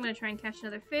make sure, I'm going to try and catch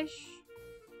another fish.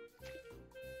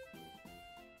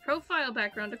 Profile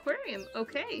background aquarium.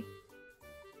 Okay.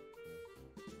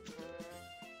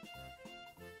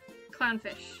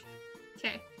 Clownfish.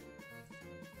 Okay.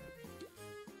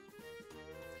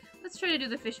 Let's try to do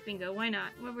the fish bingo. Why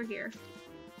not? While we're here.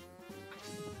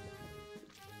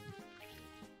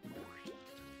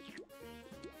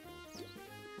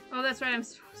 Oh, that's right. I'm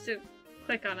supposed to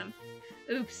click on them.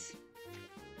 Oops.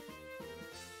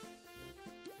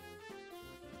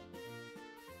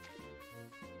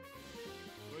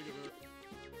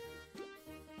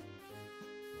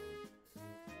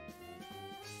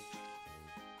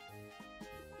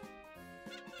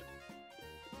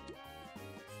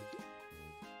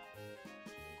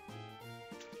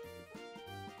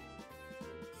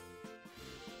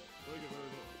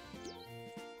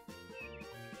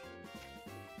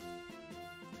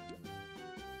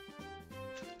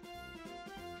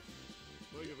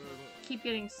 Keep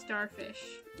getting starfish.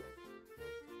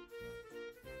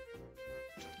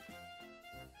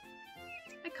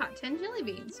 I caught 10 jelly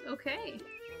beans. Okay.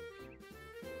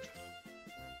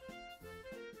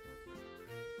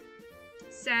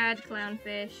 Sad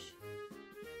clownfish.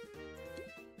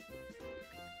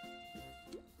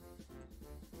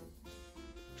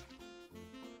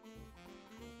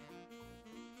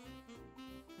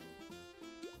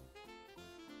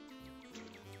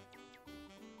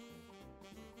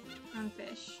 on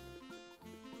fish.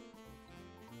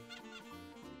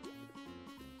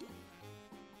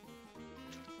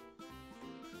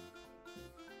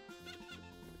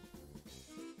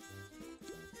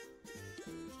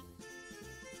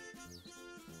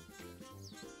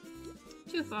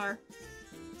 Too far.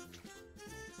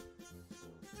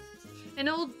 An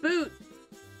old boot!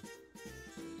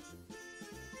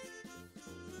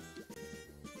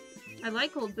 I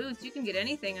like old boots. You can get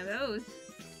anything of those.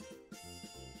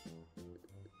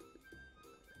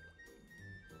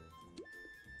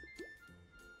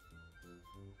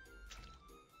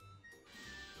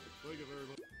 Thank you very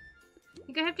much. I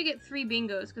think I have to get 3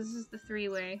 bingos, because this is the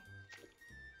 3-way.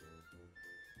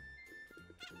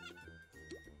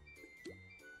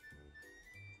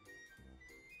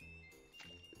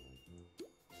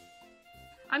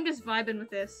 I'm just vibing with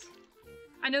this.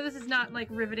 I know this is not, like,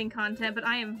 riveting content, but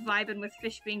I am vibing with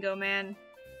Fish Bingo, man.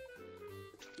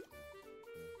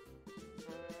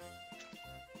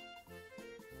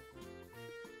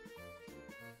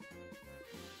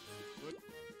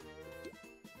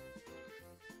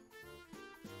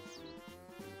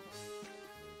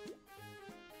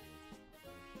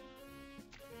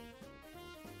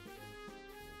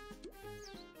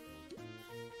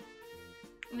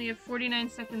 Only have 49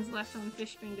 seconds left on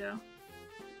Fish Bingo.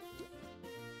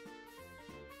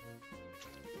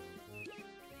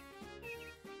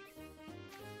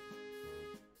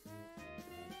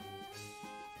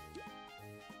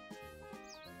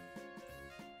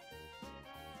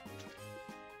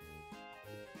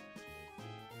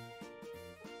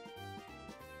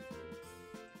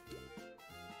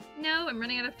 No, I'm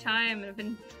running out of time and I've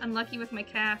been unlucky with my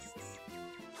casts.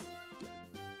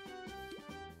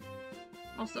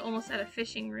 Also almost at a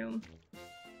fishing room.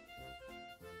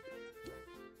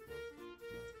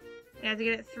 I have to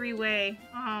get it 3-way.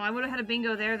 Oh, I would have had a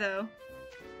bingo there though.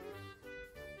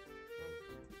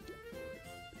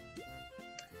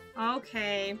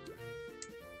 Okay.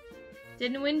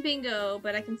 Didn't win bingo,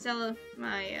 but I can sell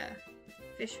my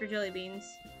fish for jelly beans.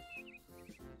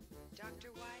 Dr.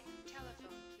 White,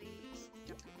 telephone, please.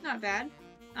 Not bad.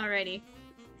 Alrighty.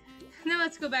 Now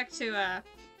let's go back to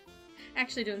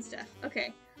actually doing stuff.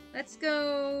 Okay, let's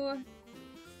go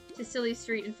to Silly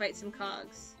Street and fight some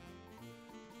cogs.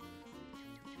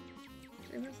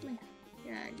 Where's my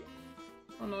gag?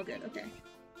 Oh, I'm all good. Okay.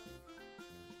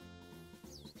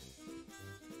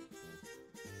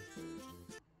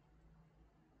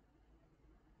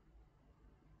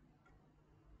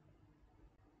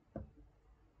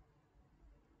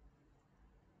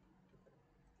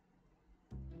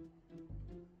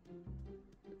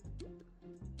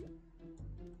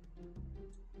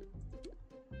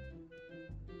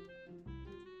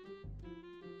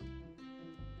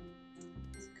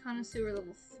 Connoisseur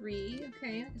level 3.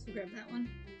 Okay, I guess we'll grab that one.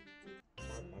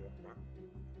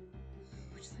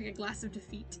 Which is like a glass of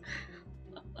defeat.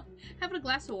 How about a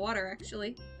glass of water,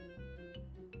 actually?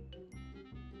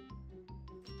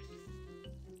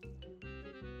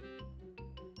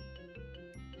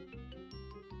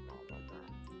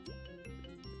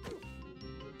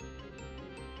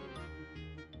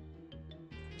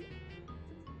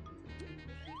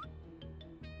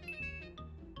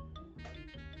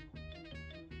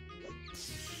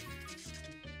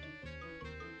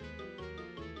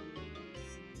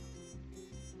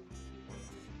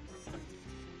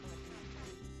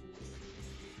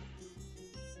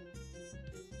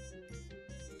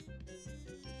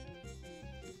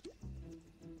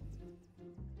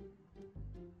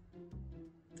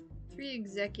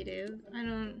 Executive. I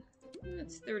don't...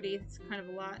 It's 30. It's kind of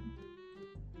a lot.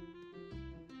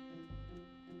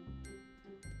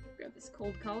 Grab this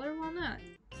cold collar. Why not?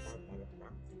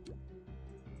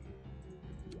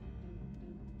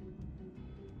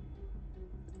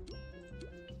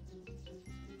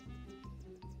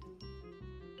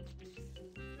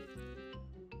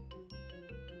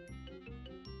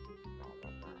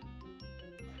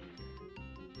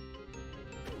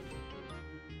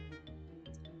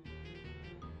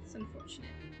 It's unfortunate.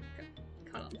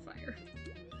 Got caught on fire.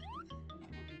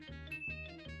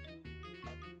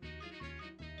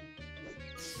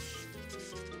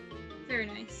 Very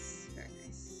nice. Very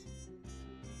nice.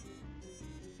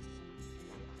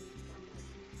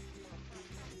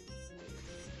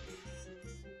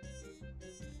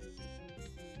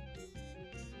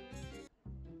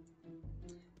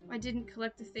 I didn't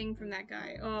collect a thing from that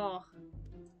guy. Oh.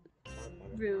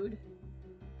 Rude.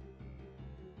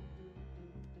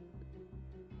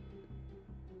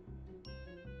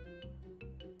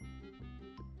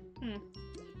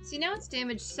 See, now it's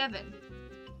damage 7.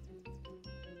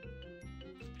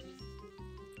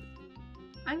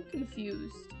 I'm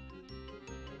confused.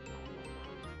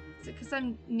 Is it because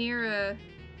I'm near a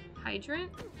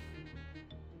hydrant?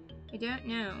 I don't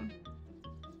know.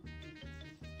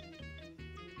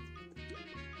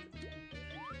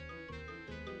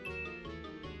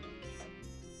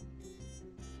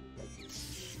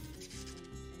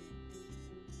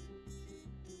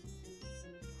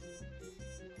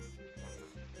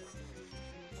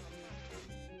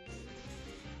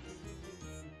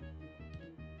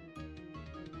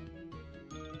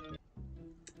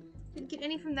 Didn't get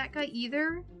any from that guy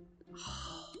either.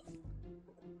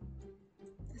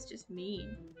 That's just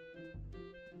mean.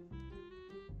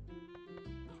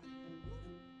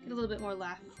 Get a little bit more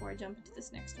laugh before I jump into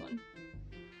this next one.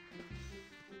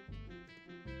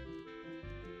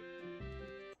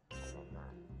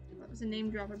 That was a name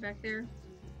dropper back there.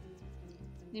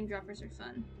 Name droppers are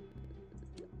fun.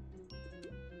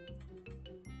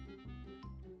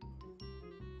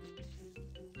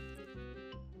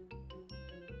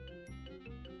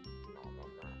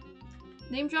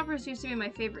 Name droppers used to be my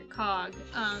favorite cog,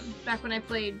 back when I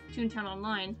played ToonTown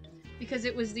Online, because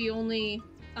it was the only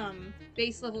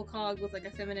base level cog with like a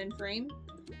feminine frame.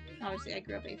 Obviously, I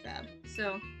grew up AFAB,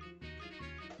 so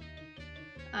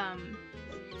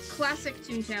classic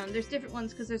ToonTown. There's different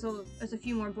ones because there's a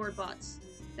few more board bots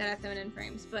that have feminine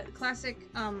frames, but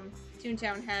classic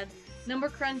ToonTown had number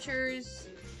crunchers,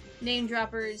 name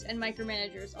droppers, and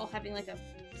micromanagers all having like a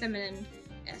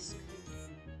feminine-esque.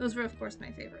 Those were, of course,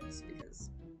 my favorites, because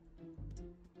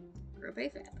grew up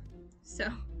AFAB. So,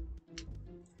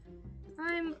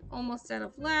 I'm almost out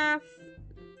of laugh.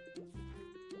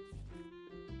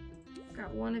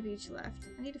 Got one of each left.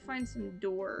 I need to find some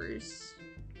doors.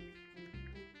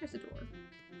 There's a door.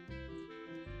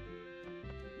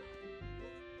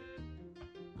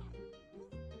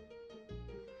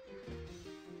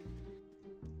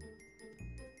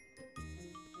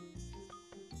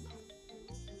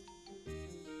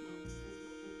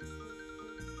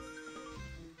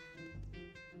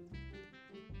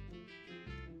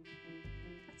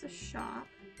 A shop.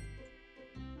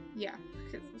 Yeah.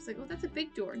 I was like, oh, that's a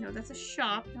big door. No, that's a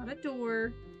shop, not a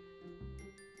door.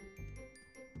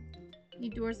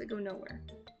 Need doors that go nowhere.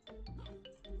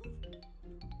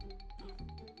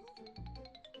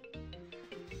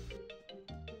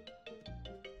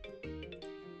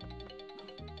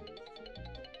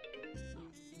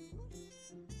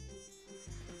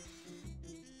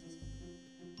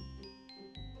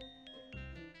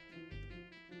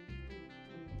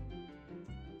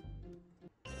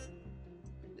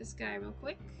 This guy real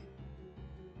quick.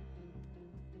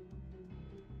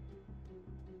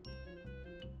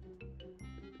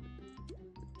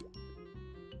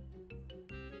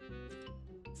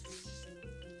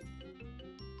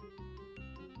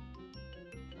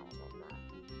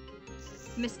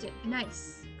 Missed it.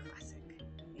 Nice. Classic.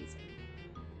 Amazing.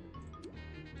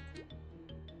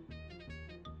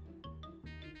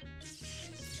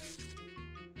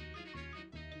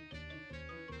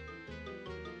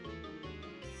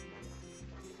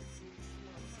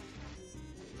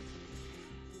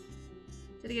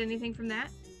 Did I get anything from that?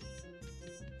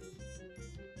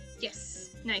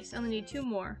 Yes. Nice. I only need 2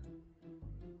 more.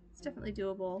 It's definitely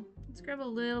doable. Let's grab a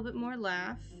little bit more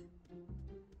laugh.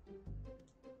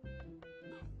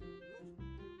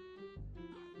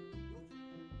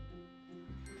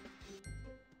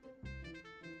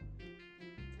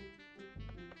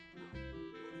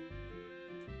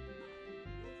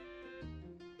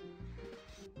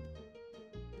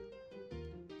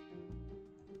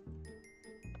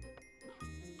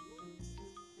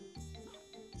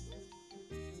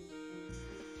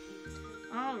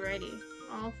 Alrighty,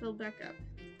 all filled back up.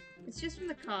 It's just from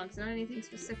the cogs, not anything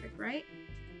specific, right?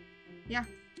 Yeah.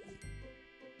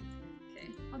 Okay,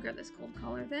 I'll grab this cold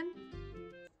collar then.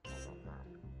 I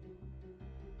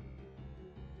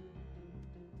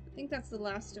think that's the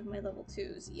last of my level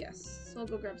 2s, yes. So I'll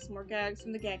go grab some more gags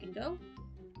from the Gag and Go.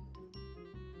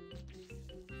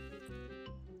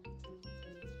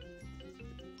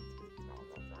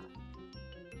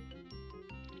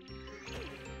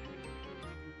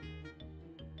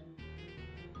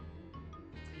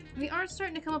 We are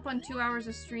starting to come up on 2 hours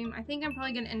of stream. I think I'm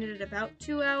probably going to end it at about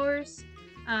 2 hours,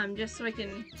 just so I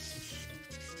can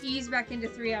ease back into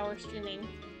 3-hour streaming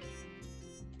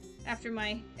after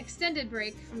my extended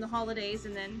break from the holidays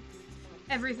and then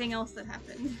everything else that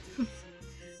happened.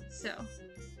 So,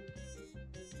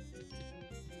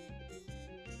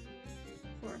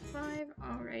 4, 5,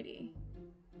 alrighty.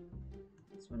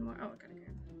 There's one more. Oh, I gotta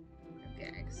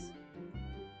grab gags.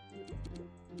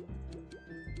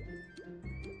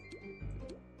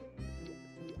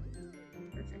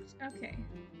 Okay.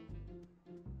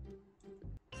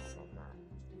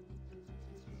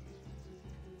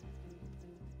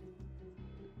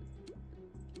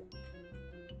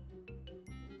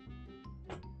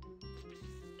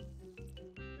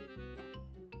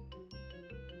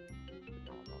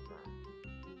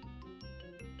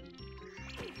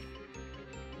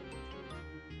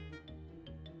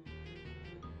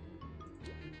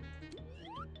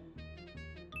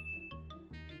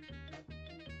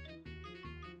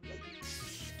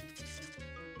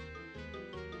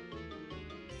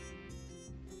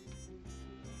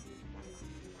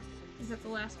 Is that the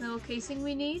last metal casing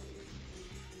we need?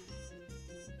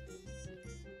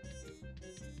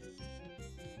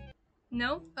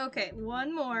 Nope. Okay,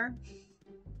 one more.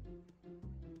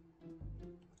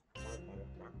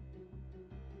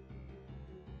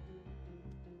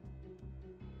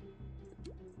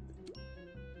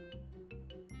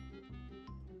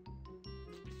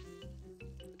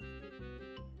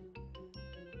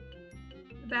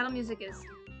 The battle music is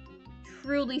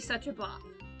truly such a bop.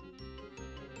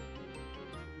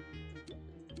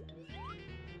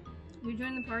 You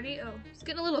join the party? Oh, it's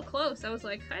getting a little close. I was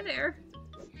like, hi there.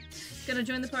 Gonna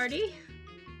join the party?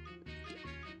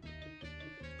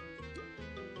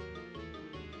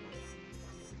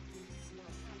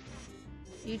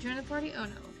 You join the party? Oh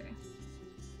no, okay.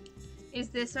 Is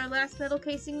this our last metal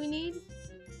casing we need?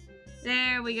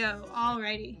 There we go.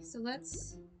 Alrighty, so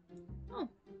let's... Oh,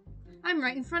 I'm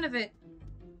right in front of it.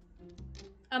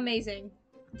 Amazing.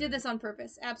 Did this on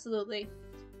purpose, absolutely.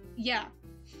 Yeah.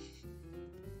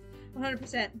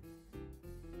 100%.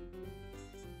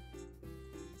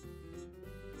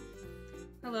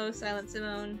 Hello, Silent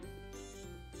Simone.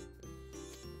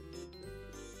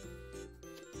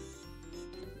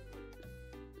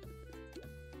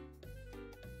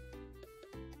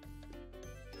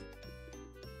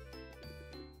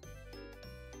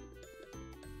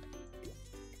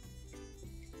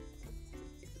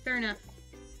 Fair enough.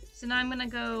 So now I'm gonna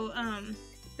go,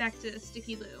 back to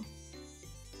Sticky Lou.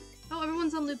 Oh,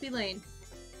 everyone's on Loopy Lane.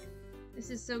 This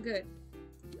is so good.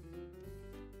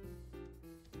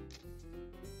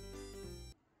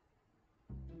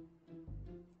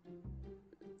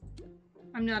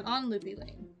 I'm not on Loopy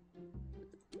Lane.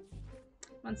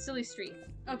 I'm on Silly Street.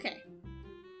 Okay.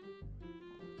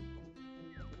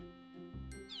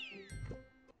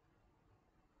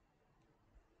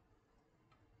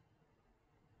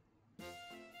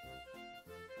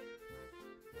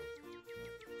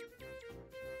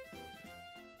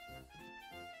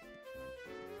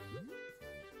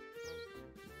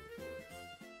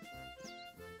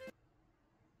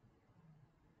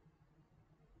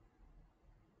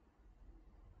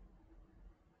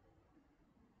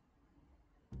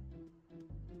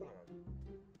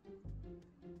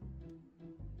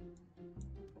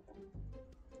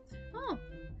 Oh,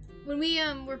 when we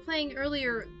were playing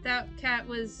earlier, that cat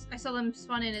was, I saw them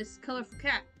spawn in as Colorful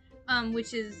Cat,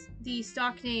 which is the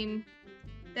stock name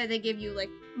that they give you. Like,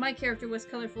 my character was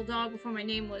Colorful Dog before my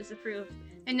name was approved,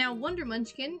 and now Wonder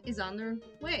Munchkin is on their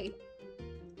way.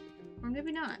 Or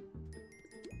maybe not.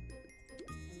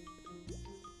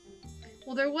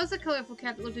 Well, there was a Colorful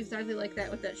Cat that looked exactly like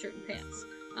that with that shirt and pants.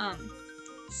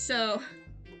 So...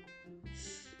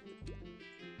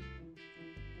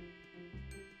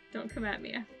 Don't come at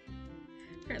me.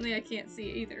 Apparently I can't see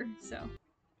either, so...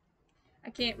 I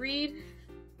can't read.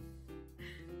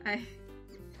 I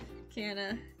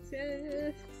can't,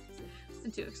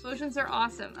 Listen to explosions are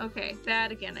awesome. Okay,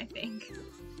 that again, I think.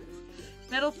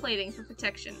 Metal plating for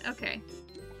protection. Okay.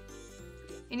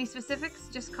 Any specifics?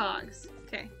 Just cogs.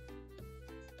 Okay.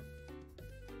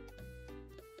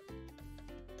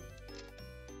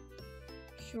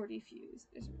 Shorty fuse.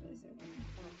 There's a realize there one.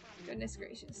 Goodness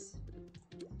gracious.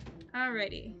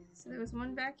 Alrighty. So there was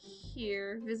one back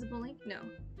here. Visible link? No.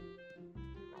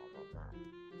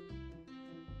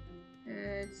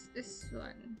 It's this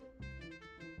one.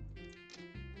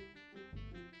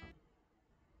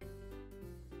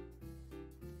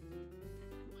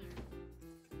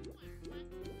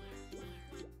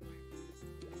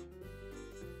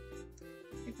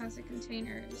 Three plastic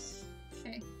containers.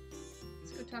 Okay.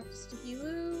 Let's go talk to Sticky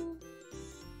Lou.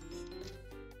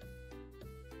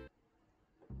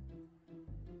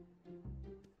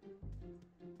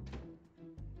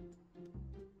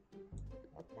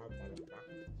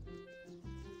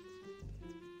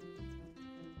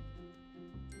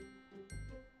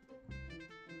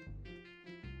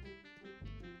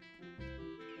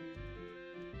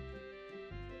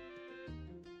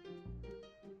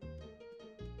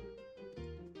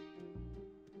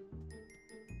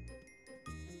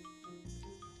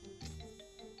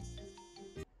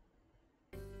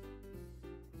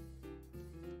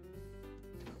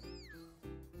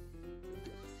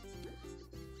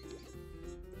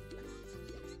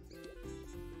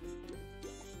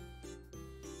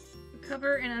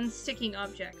 Recover an unsticking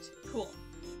object. Cool.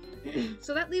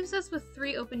 So that leaves us with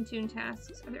 3 open Toon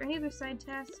tasks. Are there any other side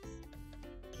tasks?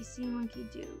 Kissy Monkey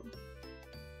Do.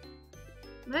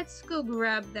 Let's go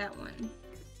grab that one.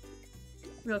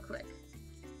 Real quick.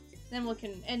 Then we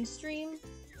can end stream.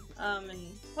 And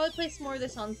probably play some more of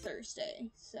this on Thursday,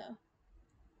 so.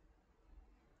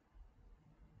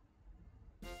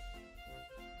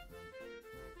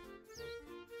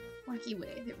 Wacky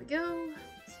way. There we go.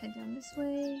 Let's head down this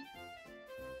way.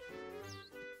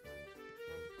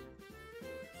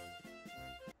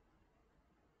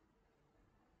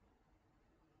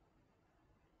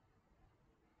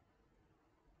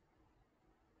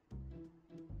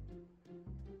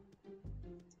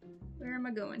 Where am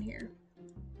I going here?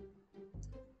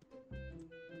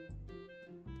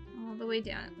 All the way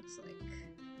down, it looks like.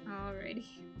 Alrighty.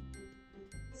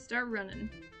 Start running.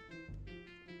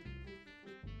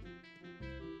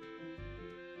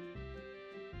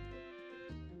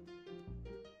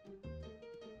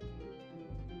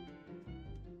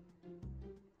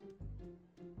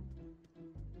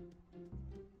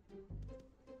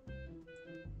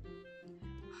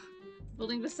 The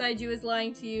building beside you is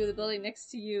lying to you, the building next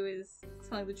to you is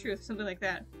telling the truth, something like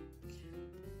that.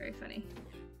 Very funny.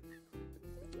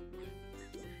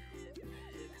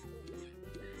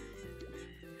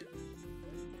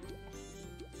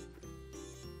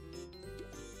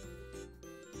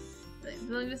 The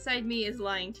building beside me is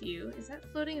lying to you. Is that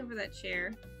floating over that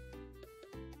chair?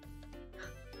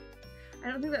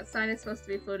 I don't think that sign is supposed to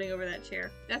be floating over that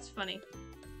chair. That's funny.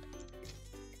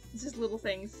 It's just little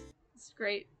things. It's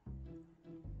great.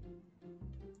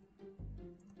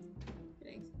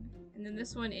 And then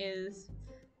this one is,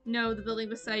 no, the building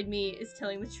beside me is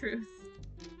telling the truth.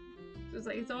 So it's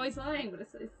like, it's always lying, but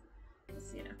it's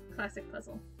you know, classic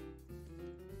puzzle.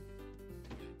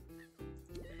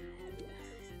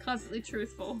 Constantly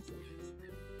truthful.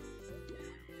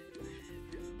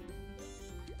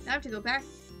 Now I have to go back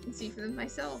and see for them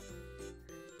myself.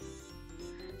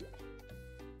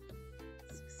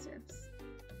 6 steps.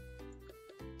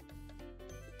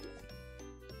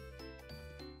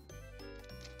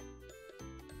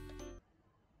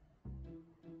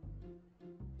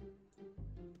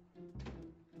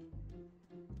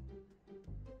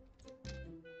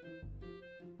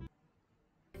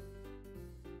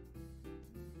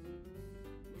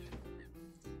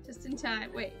 Just in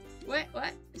time. Wait. What?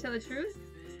 What? Tell the truth?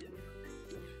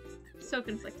 So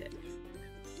conflicted.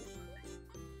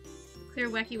 Clear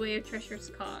wacky way of treacherous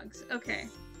cogs. Okay.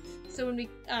 So when we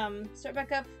start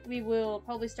back up, we will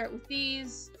probably start with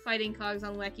these, fighting cogs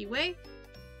on wacky way.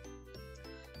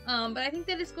 But I think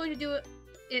that is going to do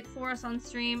it for us on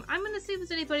stream. I'm gonna see if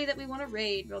there's anybody that we want to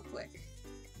raid real quick.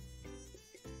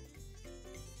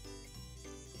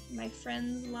 My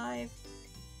friends live.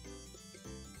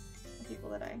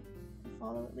 People that I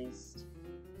follow at least.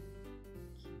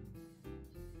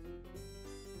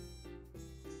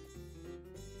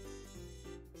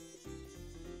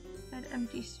 Add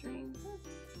empty stream.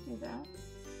 Do that.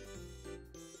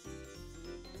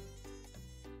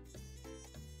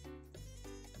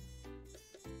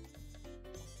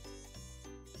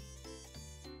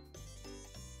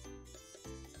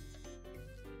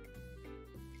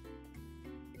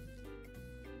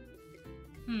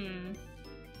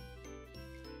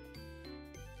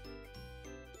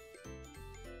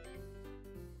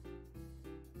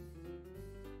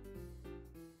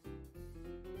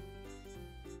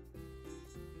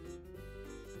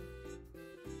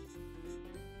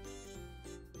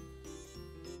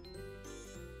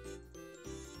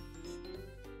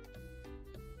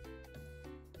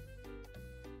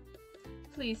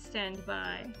 Please stand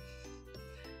by.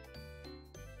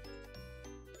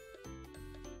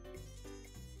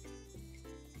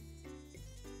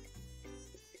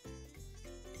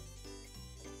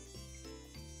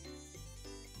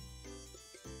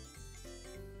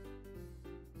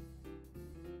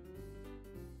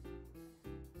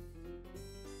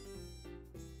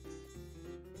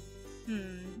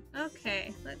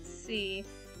 Okay, let's see.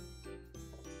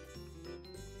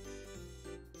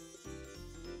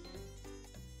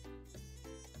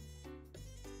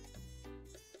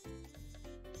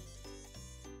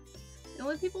 The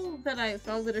only people that I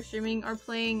follow that are streaming are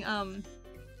playing,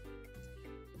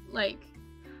 like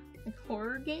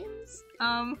horror games.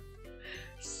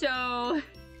 So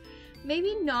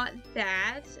maybe not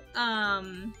that.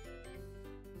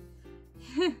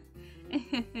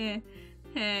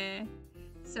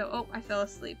 So, oh, I fell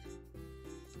asleep.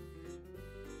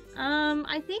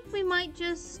 I think we might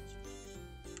just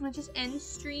end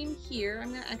stream here.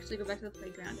 I'm gonna actually go back to the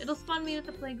playground. It'll spawn me at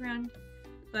the playground,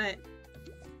 but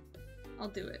I'll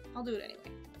do it. I'll do it anyway.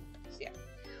 So yeah.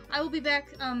 I will be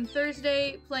back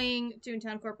Thursday playing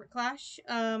ToonTown Corporate Clash.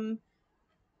 We'll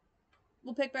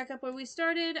pick back up where we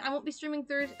started. I won't be streaming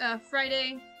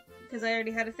Friday because I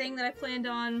already had a thing that I planned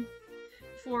on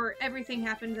before everything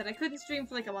happened that I couldn't stream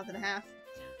for like a month and a half.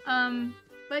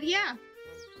 But yeah.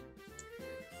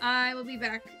 I will be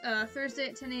back Thursday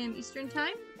at 10 a.m. Eastern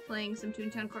Time playing some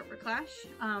ToonTown Corporate Clash.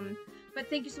 But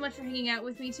thank you so much for hanging out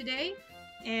with me today.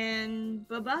 and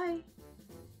bye-bye.